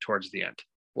and fight towards the end?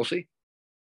 We'll see.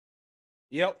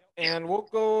 Yep. And we'll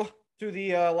go to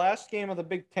the last game of the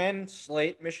Big Ten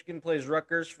slate. Michigan plays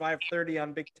Rutgers, 5:30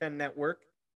 on Big Ten Network.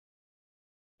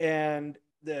 And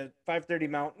the 5:30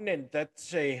 Mountain, and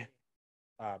that's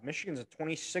Michigan's a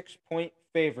 26-point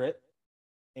favorite.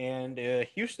 And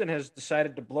Houston has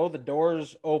decided to blow the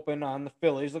doors open on the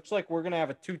Phillies. Looks like we're going to have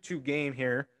a 2-2 game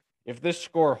here if this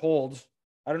score holds.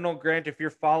 I don't know, Grant, if you're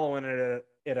following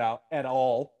it out at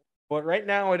all. But right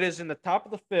now it is in the top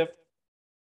of the fifth.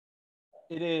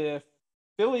 It is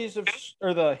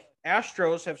the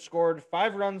Astros have scored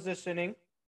 5 runs this inning.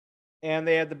 And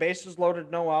they had the bases loaded,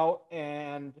 no out.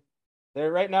 And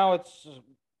right now it's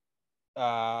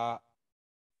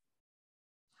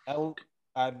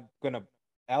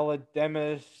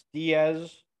Alademus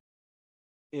Diaz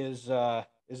is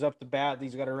up to bat.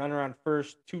 He's got a runner on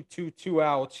first, 2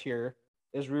 outs here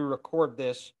as we record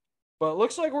this. But it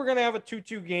looks like we're going to have a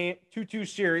 2-2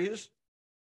 series.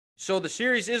 So the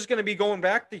series is going to be going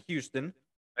back to Houston.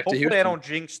 Hopefully I don't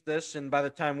jinx this, and by the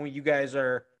time you guys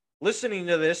are listening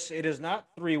to this, it is not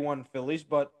 3-1 Phillies,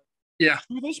 but yeah,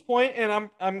 to this point, and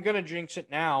I'm going to jinx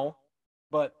it now,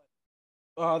 but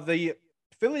the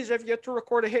Phillies have yet to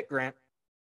record a hit, Grant.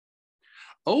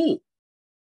 Oh,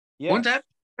 yeah. Wouldn't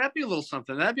that'd be a little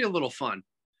something? That'd be a little fun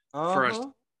for us.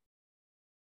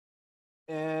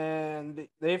 And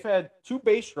they've had 2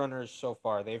 base runners so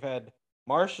far. They've had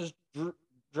Marsh has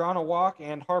drawn a walk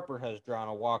and Harper has drawn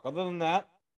a walk. Other than that,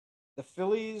 the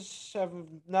Phillies have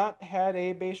not had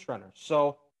a base runner.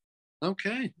 So,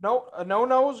 okay,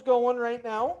 no going right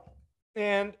now,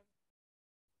 and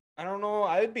I don't know.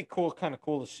 It'd be kind of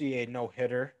cool to see a no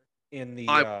hitter in the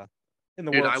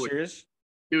World Series.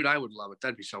 Dude, I would love it.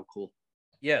 That'd be so cool.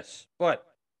 Yes, but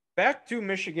back to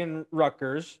Michigan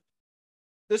Rutgers.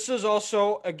 This is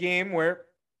also a game where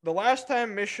the last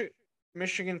time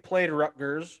Michigan played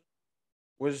Rutgers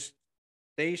was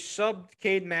they subbed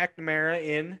Cade McNamara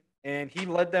in, and he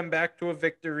led them back to a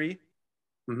victory.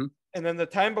 Mm-hmm. And then the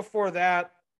time before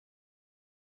that,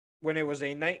 when it was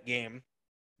a night game,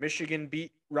 Michigan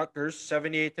beat Rutgers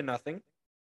 78-0.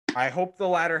 I hope the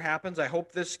latter happens. I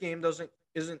hope this game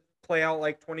isn't play out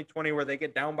like 2020 where they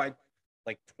get down by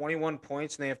like 21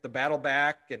 points and they have to battle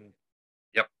back, and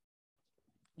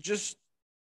just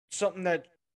something that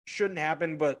shouldn't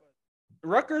happen. But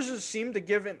Rutgers has seemed to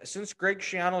give it, since Greg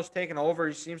Schiano's taken over,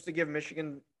 he seems to give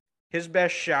Michigan his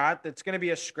best shot. It's going to be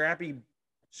a scrappy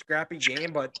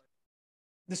game, but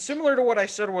similar to what I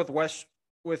said with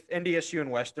NDSU and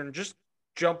Western, just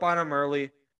jump on them early.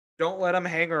 Don't let them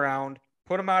hang around.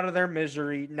 Put them out of their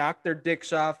misery. Knock their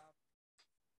dicks off.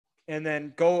 And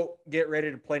then go get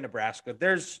ready to play Nebraska.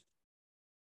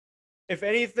 If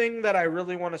anything that I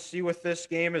really want to see with this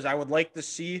game is I would like to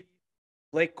see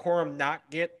Blake Corum not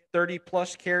get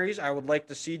 30-plus carries. I would like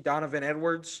to see Donovan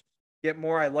Edwards get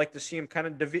more. I'd like to see him kind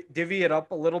of divvy it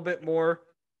up a little bit more.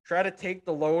 Try to take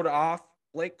the load off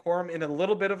Blake Corum in a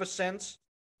little bit of a sense.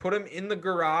 Put him in the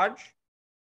garage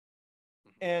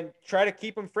and try to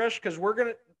keep him fresh because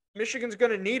Michigan's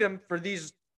going to need him for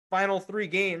these final 3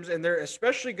 games, and they're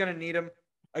especially going to need him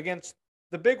against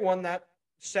the big one that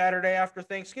Saturday after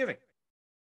Thanksgiving.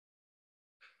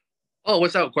 Oh,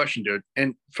 without question, dude.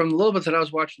 And from the little bit that I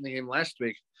was watching the game last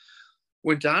week,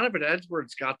 when Donovan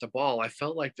Edwards got the ball, I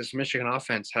felt like this Michigan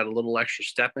offense had a little extra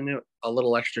step in it, a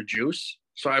little extra juice.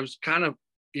 So I was kind of,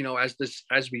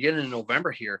 as we get into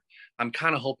November here, I'm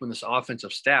kind of hoping this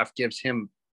offensive staff gives him,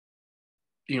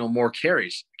 more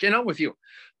carries. Get on with you.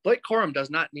 Blake Corum does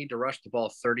not need to rush the ball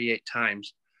 38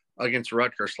 times against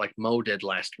Rutgers like Mo did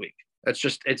last week. It's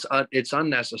just it's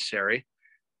unnecessary.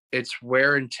 It's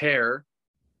wear and tear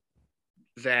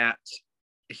that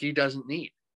he doesn't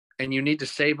need, and you need to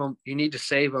save him. You need to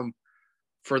save him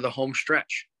for the home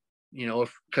stretch,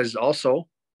 because also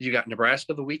you got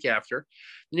Nebraska the week after,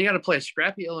 then you got to play a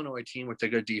scrappy Illinois team with a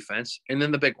good defense, and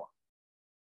then the big one.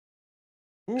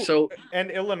 Ooh, and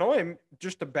Illinois,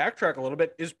 just to backtrack a little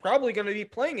bit, is probably going to be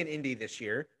playing in Indy this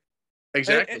year.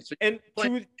 Exactly. And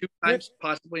two times,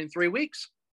 possibly in 3 weeks.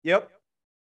 Yep.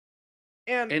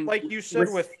 And like you said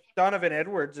with Donovan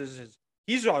Edwards,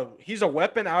 he's a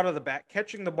weapon out of the back,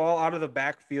 catching the ball out of the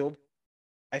backfield.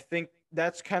 I think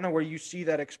that's kind of where you see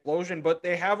that explosion. But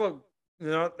they have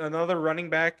another running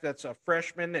back that's a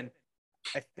freshman, and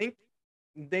I think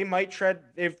they might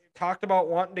they've talked about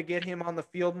wanting to get him on the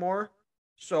field more.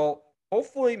 So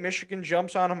hopefully Michigan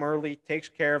jumps on him early, takes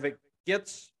care of it,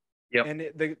 and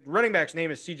the running back's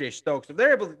name is CJ Stokes. If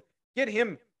they're able to get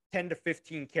him 10 to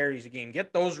 15 carries a game,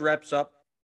 get those reps up,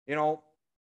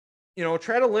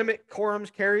 try to limit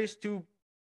Corum's carries to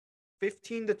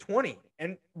 15 to 20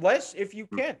 and less if you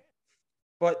can.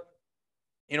 But,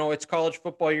 it's college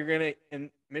football.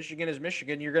 And Michigan is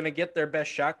Michigan. You're going to get their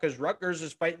best shot because Rutgers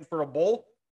is fighting for a bowl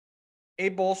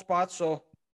spot. So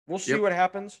we'll see what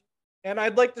happens. And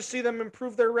I'd like to see them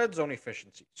improve their red zone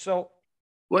efficiency. So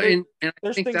and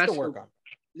there's things to work on.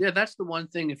 Yeah, that's the one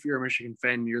thing. If you're a Michigan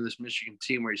fan, you're this Michigan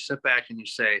team where you sit back and you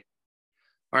say,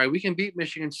 all right, we can beat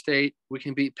Michigan State, we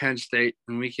can beat Penn State,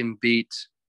 and we can beat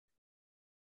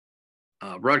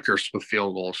Rutgers with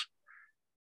field goals.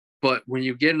 But when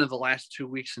you get into the last 2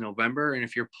 weeks in November, and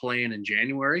if you're playing in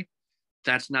January,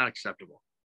 that's not acceptable.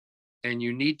 And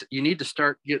you need to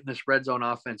start getting this red zone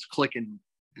offense clicking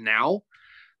now.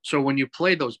 So when you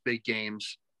play those big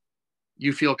games,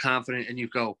 you feel confident and you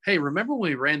go, hey, remember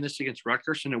when we ran this against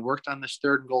Rutgers and it worked on this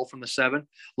 3rd and goal from the 7?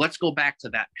 Let's go back to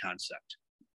that concept.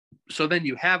 So then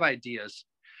you have ideas,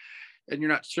 and you're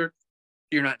not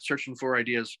searching for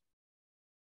ideas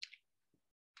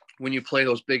when you play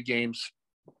those big games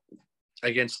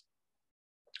against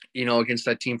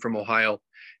that team from Ohio,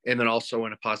 and then also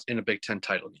in a Big Ten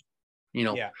title game.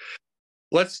 Yeah.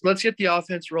 Let's get the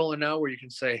offense rolling now, where you can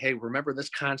say, hey, remember this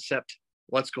concept?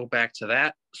 Let's go back to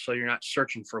that. So you're not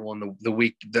searching for one the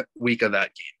week of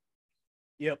that game.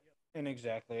 Yep, and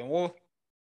exactly. And we'll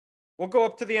go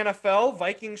up to the NFL.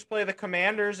 Vikings play the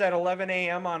Commanders at 11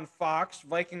 a.m. on Fox.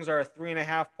 Vikings are a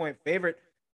 3.5-point favorite.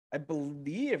 I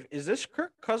believe, is this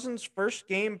Kirk Cousins' first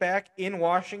game back in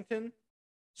Washington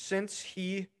since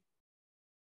he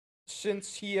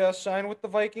signed with the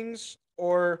Vikings,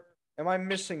 or am I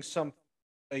missing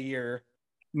a year?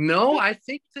 No, I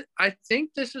think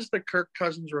this is the Kirk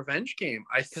Cousins revenge game.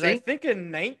 I think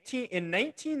in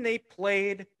 19 they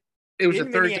played. It was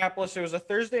in Minneapolis. It was a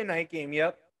Thursday night game.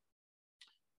 Yep.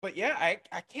 But yeah,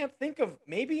 I can't think of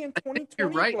maybe in 2020. You're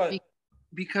right,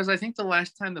 because I think the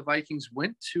last time the Vikings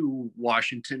went to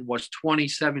Washington was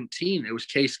 2017. It was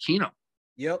Case Keenum.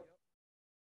 Yep.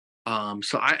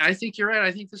 So I think you're right.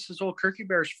 I think this is old Kirky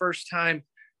Bear's first time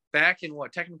back in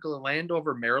technically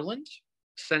Landover, Maryland,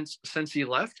 since he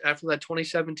left after that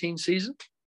 2017 season.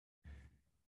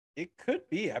 It could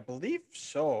be, I believe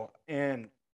so. And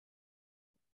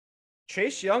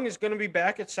Chase Young is going to be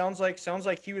back. It sounds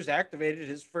like he was activated,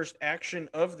 his first action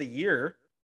of the year.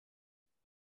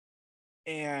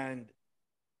 And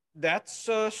that's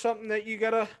something that you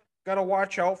gotta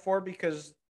watch out for,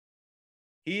 because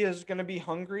he is going to be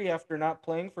hungry after not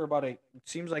playing for it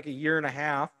seems like a year and a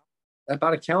half.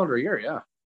 About a calendar year, yeah.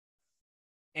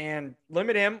 And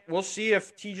limit him. We'll see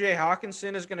if TJ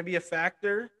Hawkinson is going to be a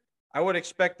factor. I would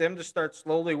expect them to start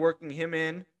slowly working him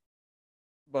in.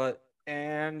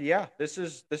 This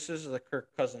is the Kirk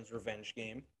Cousins revenge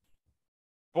game.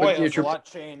 Boy, there's a lot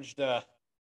changed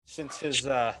since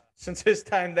his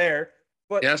time there.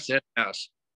 But yes, it has.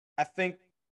 I think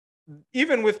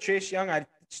even with Chase Young, I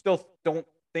still don't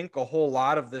think a whole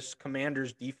lot of this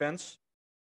Commanders defense.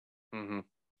 Mm-hmm.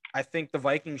 I think the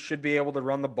Vikings should be able to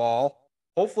run the ball.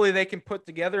 Hopefully they can put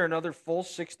together another full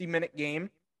 60-minute game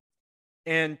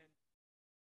and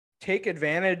take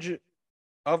advantage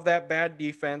of that bad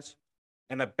defense,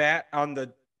 and on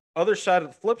the other side of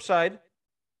the flip side,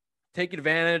 take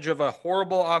advantage of a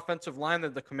horrible offensive line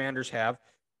that the Commanders have,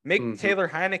 make Taylor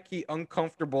Heineke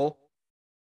uncomfortable.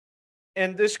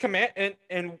 And this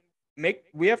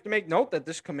we have to make note that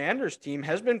this Commanders team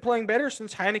has been playing better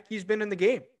since Heineke's been in the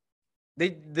game.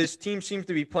 This team seems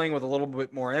to be playing with a little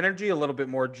bit more energy, a little bit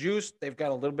more juice. They've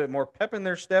got a little bit more pep in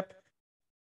their step.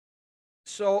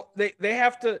 So they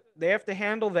have to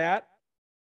handle that.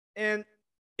 And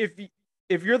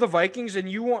if you're the Vikings and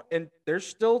you want, and there's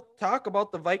still talk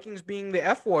about the Vikings being the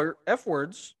F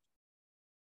words,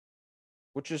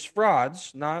 which is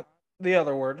frauds, not the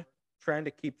other word. Trying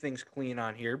to keep things clean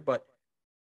on here, but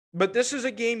this is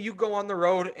a game you go on the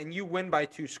road and you win by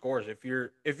 2 scores if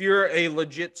you're a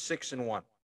legit 6-1.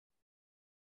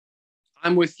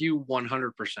 I'm with you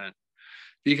 100%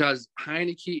 because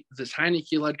this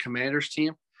Heineke-led Commanders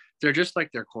team, they're just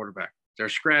like their quarterback. They're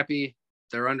scrappy.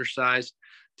 They're undersized.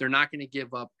 They're not going to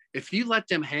give up. If you let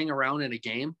them hang around in a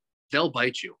game, they'll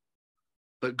bite you.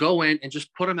 But go in and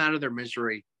just put them out of their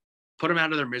misery. Put them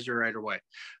out of their misery right away.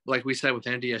 Like we said with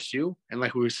NDSU and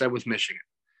like we said with Michigan.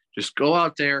 Just go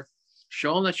out there,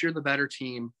 show them that you're the better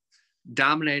team,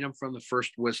 dominate them from the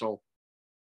first whistle,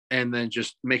 and then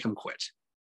just make them quit.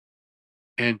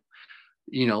 And,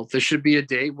 this should be a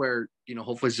day where,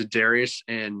 hopefully Zadarius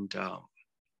and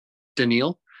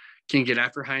Daniil can get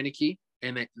after Heineke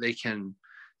and they can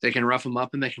rough him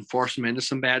up and they can force him into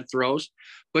some bad throws.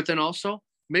 But then also,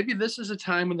 maybe this is a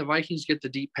time when the Vikings get the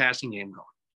deep passing game going,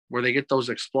 where they get those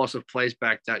explosive plays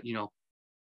back that,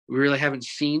 we really haven't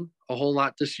seen a whole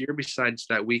lot this year besides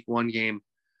that week 1 game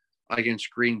against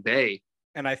Green Bay.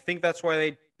 And I think that's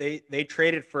why they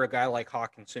traded for a guy like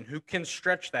Hawkinson who can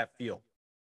stretch that field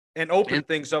and open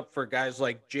things up for guys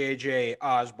like JJ,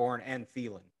 Osborne, and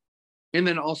Thielen. And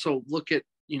then also look at,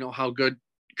 how good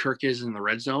Kirk is in the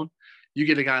red zone. You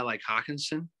get a guy like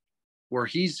Hawkinson where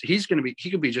he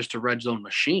could be just a red zone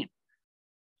machine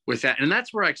with that. And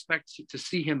that's where I expect to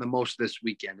see him the most this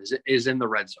weekend is in the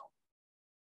red zone.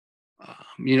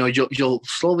 You'll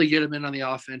slowly get him in on the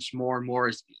offense more and more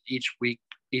as each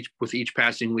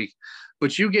passing week,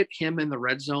 but you get him in the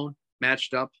red zone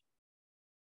matched up,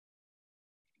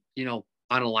 on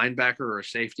a linebacker or a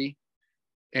safety,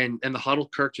 and the huddle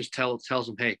Kirk just tells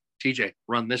him, hey, TJ,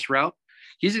 run this route.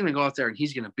 He's going to go out there and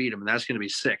he's going to beat him, and that's going to be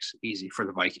 6 easy for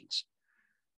the Vikings.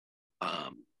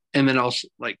 And then also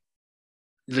like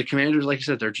the Commanders, like I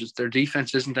said, their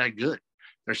defense isn't that good.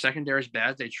 Their secondary is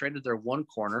bad. They traded their one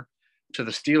corner to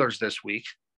the Steelers this week,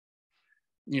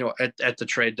 at the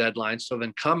trade deadline. So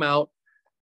then come out,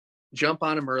 jump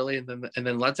on them early, and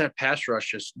then let that pass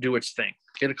rush just do its thing.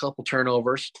 Get a couple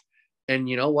turnovers, and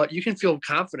you know what? You can feel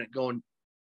confident going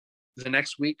the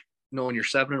next week, knowing you're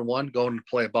 7-1, going to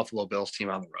play a Buffalo Bills team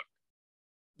on the road.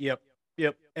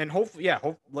 Yep. And hopefully,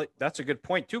 that's a good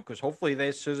point too, because hopefully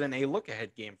this isn't a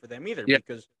look-ahead game for them either. Yeah,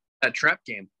 because that trap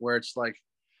game where it's like,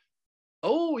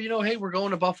 oh, hey, we're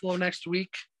going to Buffalo next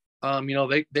week.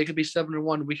 They could be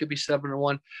 7-1, we could be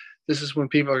 7-1. This is when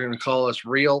people are going to call us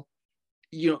real.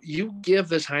 You give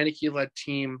this Heineke-led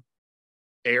team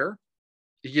air,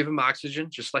 you give them oxygen,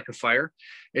 just like a fire,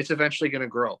 it's eventually going to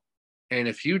grow. And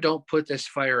if you don't put this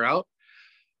fire out,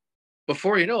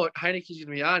 before you know it, Heineke's going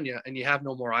to be on you, and you have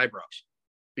no more eyebrows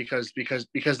because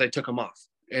they took them off.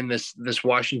 And this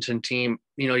Washington team,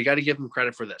 you got to give them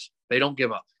credit for this. They don't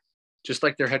give up. Just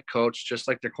like their head coach, just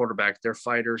like their quarterback, they're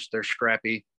fighters, they're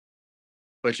scrappy,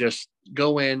 but just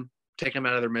go in, take them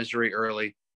out of their misery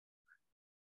early,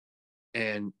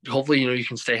 and hopefully, you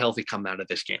can stay healthy come out of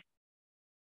this game.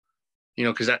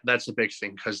 Because that's the big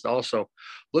thing. Because also,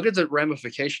 look at the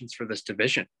ramifications for this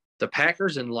division. The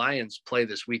Packers and Lions play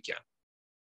this weekend.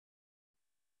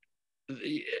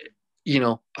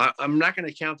 I'm not going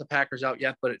to count the Packers out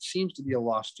yet, but it seems to be a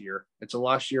lost year. It's a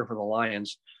lost year for the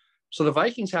Lions. So the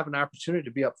Vikings have an opportunity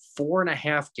to be up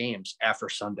 4.5 games after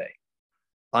Sunday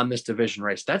on this division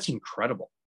race. That's incredible.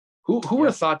 Who would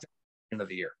have thought that at the end of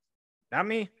the year? Not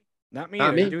me. Not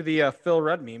me. Do the Phil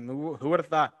Rudd meme. Who would have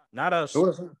thought? Not us.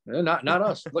 Not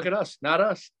us. Look at us. Not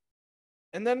us.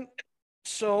 And then,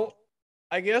 so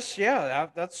I guess,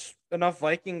 that's enough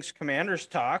Vikings Commanders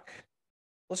talk.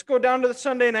 Let's go down to the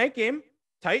Sunday night game.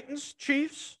 Titans,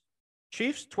 Chiefs.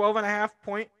 Chiefs,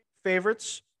 12.5-point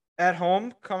favorites at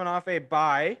home, coming off a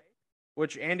bye,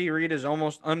 which Andy Reid is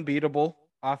almost unbeatable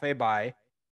off a bye.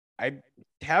 I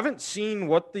haven't seen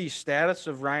what the status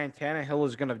of Ryan Tannehill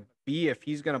is going to be if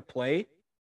he's going to play,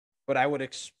 but I would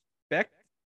expect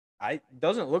it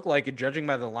doesn't look like it, judging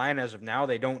by the line as of now.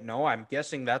 They don't know. I'm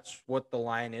guessing that's what the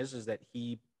line is that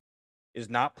he is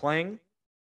not playing.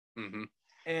 Mm-hmm.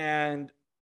 And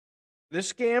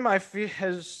this game, I feel,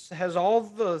 has all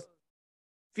the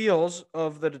feels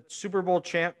of the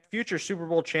future Super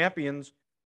Bowl champions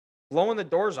blowing the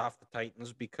doors off the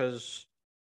Titans, because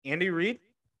Andy Reid,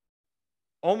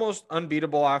 almost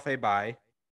unbeatable off a bye.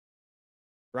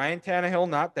 Ryan Tannehill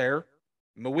not there.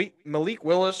 Malik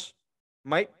Willis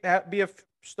might be a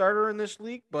starter in this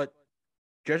league, but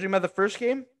judging by the first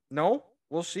game, no,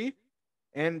 we'll see.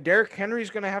 And Derrick Henry's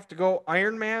going to have to go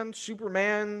Iron Man,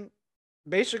 Superman,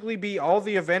 basically be all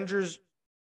the Avengers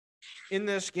in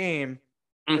this game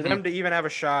for them to even have a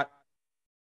shot.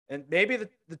 And maybe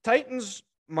the Titans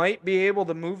might be able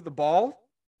to move the ball,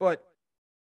 but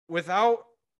without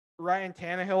Ryan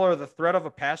Tannehill or the threat of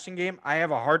a passing game, I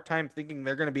have a hard time thinking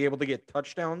they're going to be able to get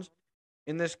touchdowns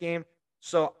in this game.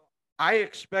 So I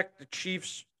expect the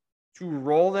Chiefs to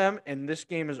roll them, and this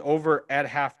game is over at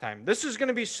halftime. This is going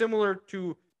to be similar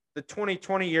to the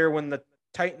 2020 year when the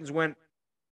Titans went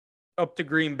up to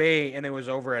Green Bay and it was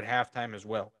over at halftime as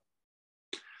well.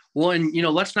 Well, and,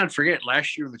 let's not forget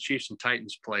last year when the Chiefs and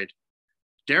Titans played,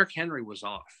 Derrick Henry was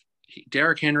off.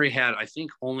 Derrick Henry had, I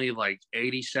think, only like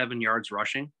 87 yards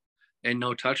rushing and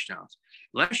no touchdowns.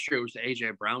 Last year it was the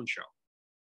A.J. Brown show.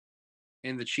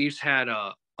 And the Chiefs had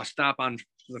a stop on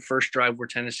the first drive where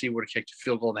Tennessee would have kicked a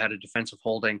field goal that had a defensive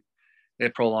holding. They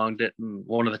prolonged it, and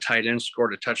one of the tight ends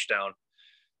scored a touchdown.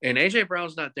 And A.J.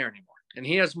 Brown's not there anymore. And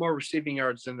he has more receiving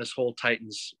yards than this whole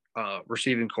Titans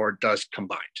receiving corps does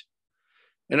combined.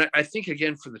 And I think,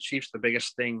 again, for the Chiefs, the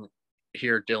biggest thing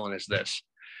here, Dylan, is this.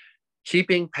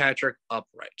 Keeping Patrick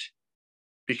upright.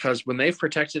 Because when they've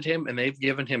protected him and they've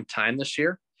given him time this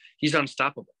year, he's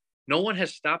unstoppable. No one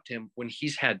has stopped him when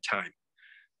he's had time.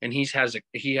 And he has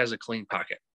a clean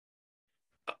pocket.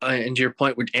 And to your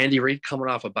point, with Andy Reid coming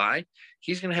off a bye,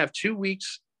 he's going to have 2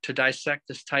 weeks to dissect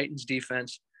this Titans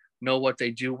defense, know what they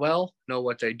do well, know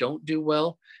what they don't do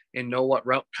well, and know what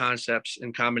route concepts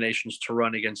and combinations to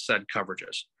run against said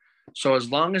coverages. So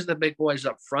as long as the big boys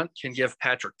up front can give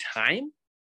Patrick time,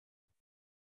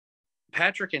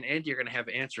 Patrick and Andy are going to have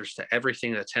answers to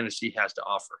everything that Tennessee has to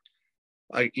offer.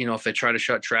 If they try to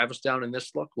shut Travis down in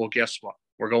this look, well, guess what?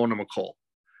 We're going to McColl.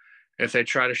 If they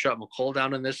try to shut McColl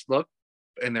down in this look,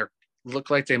 and they look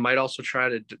like they might also try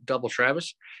to double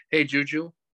Travis, hey,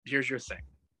 Juju, here's your thing.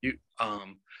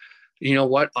 You know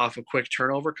what? Off a quick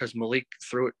turnover because Malik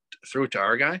threw it to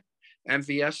our guy,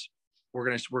 MVS,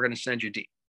 we're gonna send you deep.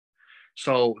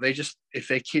 So if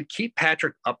they keep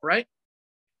Patrick upright,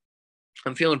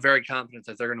 I'm feeling very confident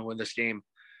that they're going to win this game,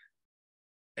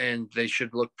 and they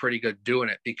should look pretty good doing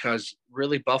it because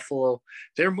really Buffalo,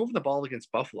 they were moving the ball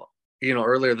against Buffalo,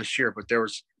 earlier this year, but there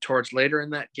was towards later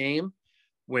in that game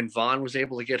when Vaughn was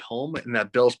able to get home and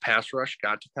that Bills pass rush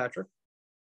got to Patrick.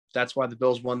 That's why the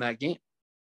Bills won that game.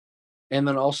 And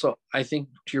then also, I think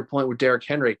to your point with Derrick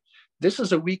Henry, this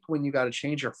is a week when you got to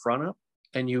change your front up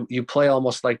and you play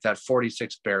almost like that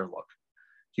 46 Bear look.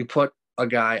 You put a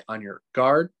guy on your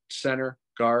center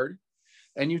guard,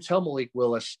 and you tell Malik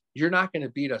Willis, you're not going to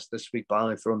beat us this week by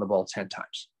only throwing the ball 10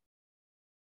 times.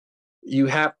 You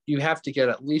have to get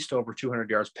at least over 200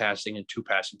 yards passing and 2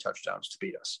 passing touchdowns to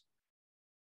beat us.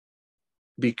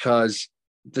 Because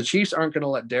the Chiefs aren't going to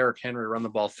let Derrick Henry run the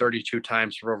ball 32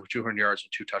 times for over 200 yards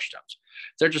and 2 touchdowns.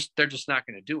 They're just not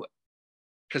going to do it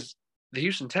because the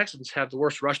Houston Texans have the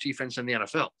worst rush defense in the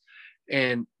NFL.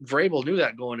 And Vrabel knew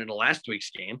that going into last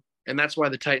week's game, and that's why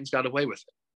the Titans got away with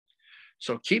it.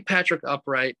 So keep Patrick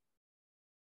upright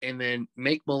and then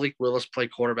make Malik Willis play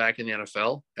quarterback in the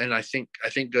NFL. And I think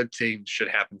good things should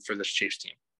happen for this Chiefs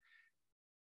team.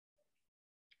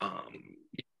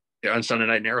 On Sunday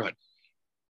night in Arrowhead.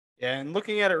 Yeah, and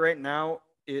looking at it right now,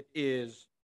 it is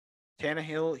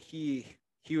Tannehill. He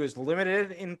was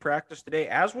limited in practice today,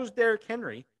 as was Derrick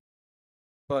Henry.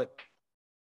 But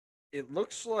it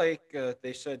looks like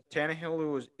they said Tannehill,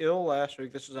 who was ill last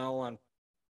week, this is all on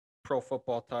Pro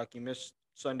Football Talk. He missed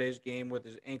Sunday's game with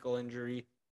his ankle injury.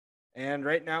 And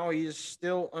right now he's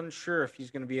still unsure if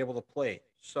he's going to be able to play.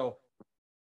 So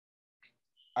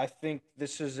I think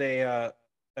this is a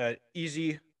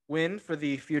easy win for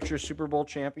the future Super Bowl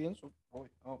champions.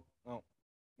 Oh,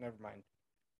 never mind.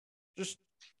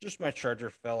 Just my charger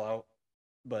fell out,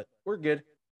 but we're good.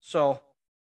 So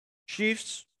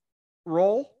Chiefs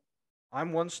roll.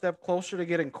 I'm one step closer to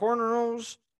getting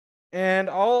cornrows, and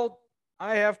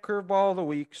I have curveball of the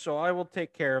week, so I will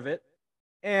take care of it.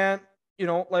 And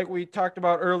like we talked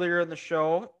about earlier in the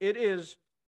show,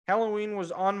 Halloween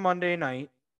was on Monday night,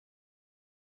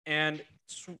 and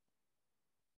it's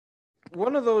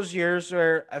one of those years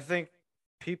where I think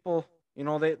people,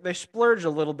 they splurge a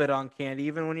little bit on candy,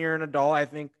 even when you're an adult. I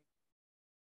think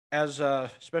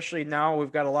especially now,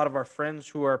 we've got a lot of our friends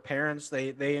who are parents.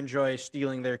 They enjoy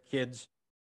stealing their kids'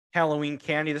 Halloween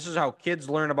candy. This is how kids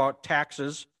learn about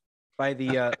taxes, by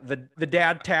the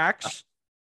dad tax.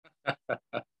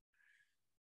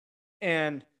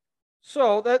 And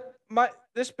so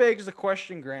this begs the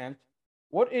question, Grant,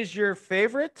 What is your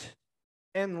favorite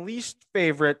and least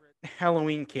favorite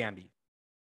Halloween candy?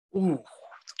 Ooh,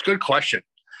 good question.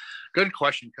 Good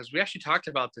question, because we actually talked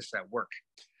about this at work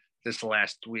this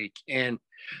last week. And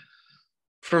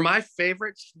for my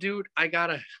favorites, dude, I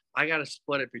gotta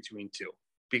split it between two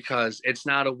because it's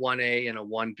not a 1A and a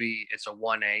 1B, it's a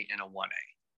 1A and a 1A.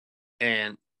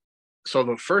 And so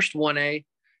the first 1A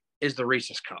is the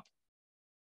Reese's Cup.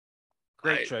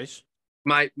 Great choice.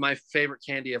 My favorite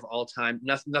candy of all time.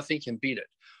 Nothing can beat it.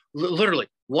 Literally,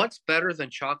 what's better than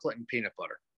chocolate and peanut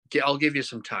butter? I'll give you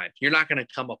some time. You're not going to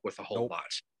come up with a whole lot.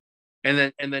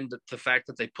 And then the fact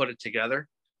that they put it together,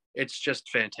 it's just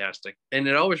fantastic. And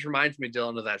it always reminds me,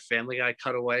 Dylan, of that Family Guy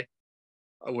cutaway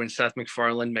when Seth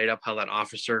MacFarlane made up how that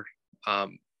officer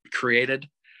created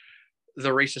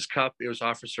the Reese's Cup. It was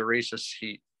Officer Reese's.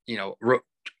 He,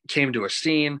 came to a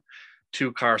scene,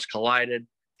 two cars collided.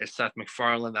 It's Seth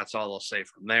MacFarlane. That's all I'll say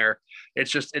from there.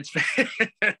 It's it's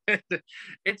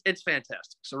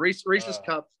fantastic. So Reese's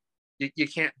Cup, you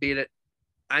can't beat it.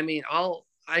 I mean,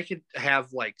 I could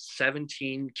have like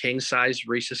 17 king size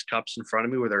Reese's Cups in front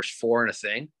of me where there's 4 in a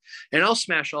thing, and I'll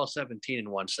smash all 17 in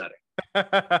one setting.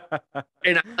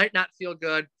 And I might not feel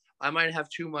good. I might have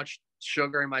too much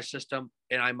sugar in my system,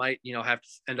 and I might, have to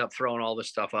end up throwing all this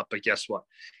stuff up. But guess what?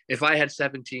 If I had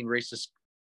 17 Reese's,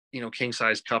 king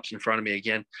size cups in front of me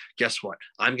again, guess what?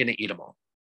 I'm going to eat them all.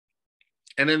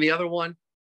 And then the other one,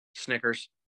 Snickers.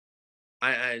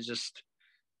 I just,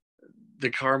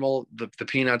 the caramel, the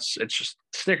peanuts, it's just,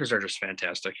 Snickers are just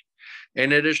fantastic.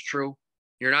 And it is true.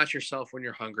 You're not yourself when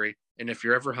you're hungry. And if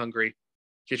you're ever hungry,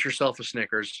 get yourself a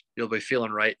Snickers. You'll be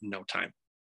feeling right in no time.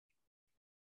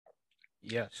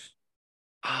 Yes.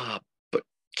 But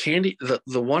candy,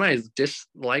 the one I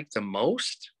dislike the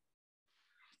most,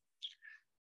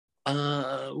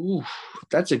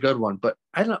 that's a good one. But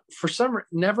I don't, for some reason,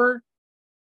 never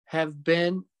have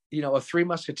been, a Three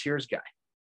Musketeers guy.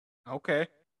 Okay.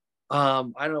 I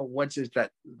don't know what's is that.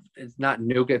 It's not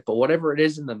nougat, but whatever it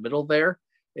is in the middle there,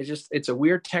 it's a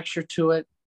weird texture to it.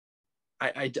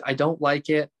 I don't like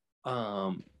it.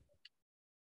 I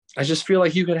just feel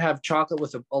like you could have chocolate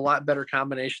with a lot better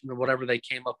combination than whatever they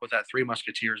came up with that Three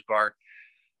Musketeers bar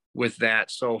with that.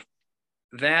 So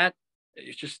that,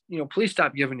 it's just, please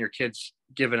stop giving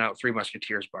out Three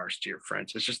Musketeers bars to your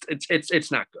friends. It's just,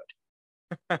 it's not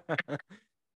good.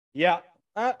 Yeah.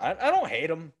 I don't hate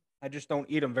them. I just don't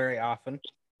eat them very often.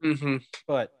 Mm-hmm.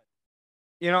 But,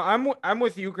 I'm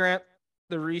with you, Grant,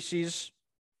 the Reese's.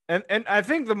 And I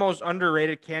think the most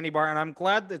underrated candy bar, and I'm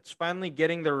glad that it's finally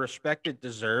getting the respect it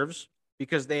deserves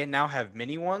because they now have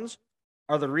mini ones,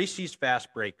 are the Reese's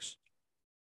Fast Breaks.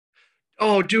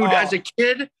 Oh, dude, as a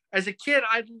kid,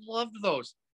 I loved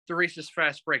those, the Reese's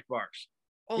Fast Break bars.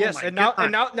 Oh, yes, my and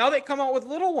God. now they come out with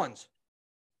little ones.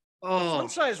 Oh, fun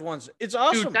size ones. It's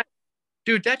awesome.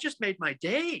 Dude, that just made my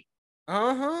day.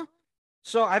 Uh-huh.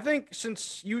 So I think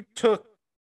since you took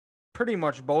pretty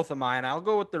much both of mine, I'll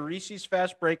go with the Reese's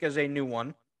Fast Break as a new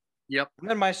one. Yep. And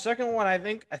then my second one, I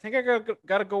think I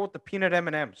gotta go with the peanut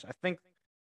M&Ms. I think.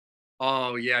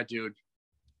 Oh yeah, dude.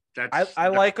 I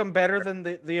like them better than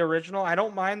the original. I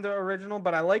don't mind the original,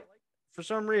 but I like, for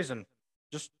some reason,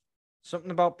 just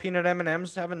something about peanut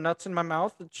M&Ms having nuts in my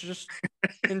mouth. It's just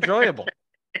enjoyable.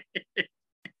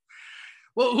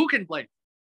 Well, who can blame?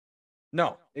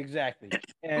 No, exactly.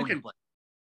 Who can blame?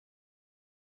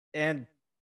 And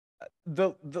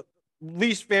the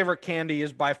least favorite candy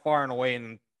is by far and away,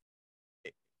 and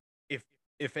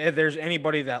if there's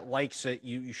anybody that likes it,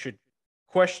 you should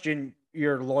question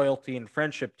your loyalty and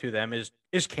friendship to them, is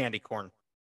candy corn.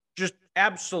 Just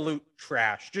absolute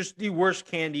trash. Just the worst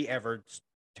candy ever. It's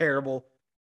terrible.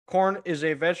 Corn is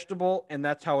a vegetable, and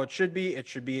that's how it should be. It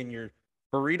should be in your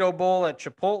burrito bowl at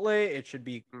Chipotle. It should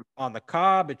be on the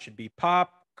cob. It should be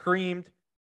popped, creamed.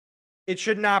 It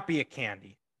should not be a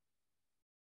candy.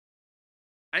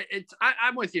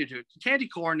 I'm with you, dude. Candy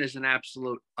corn is an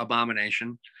absolute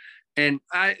abomination, and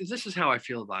this is how I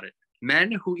feel about it.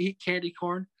 Men who eat candy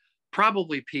corn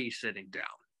probably pee sitting down.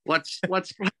 Let's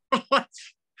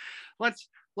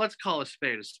call a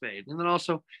spade. And then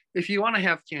also, if you want to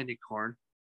have candy corn,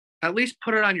 at least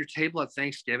put it on your table at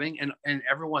Thanksgiving, and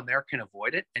everyone there can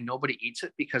avoid it, and nobody eats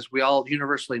it because we all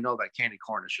universally know that candy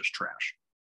corn is just trash.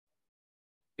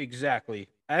 Exactly.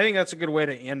 I think that's a good way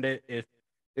to end it.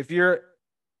 If you're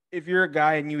a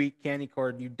guy and you eat candy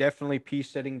corn, you definitely pee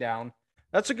sitting down.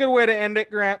 That's a good way to end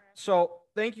it, Grant. So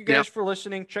thank you guys for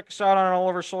listening. Check us out on all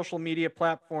of our social media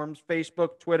platforms: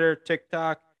 Facebook, Twitter,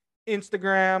 TikTok,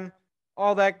 Instagram,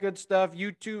 all that good stuff.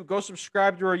 YouTube, go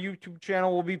subscribe to our YouTube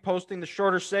channel. We'll be posting the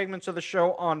shorter segments of the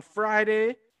show on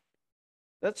Friday.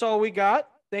 That's all we got.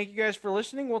 Thank you guys for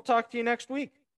listening. We'll talk to you next week.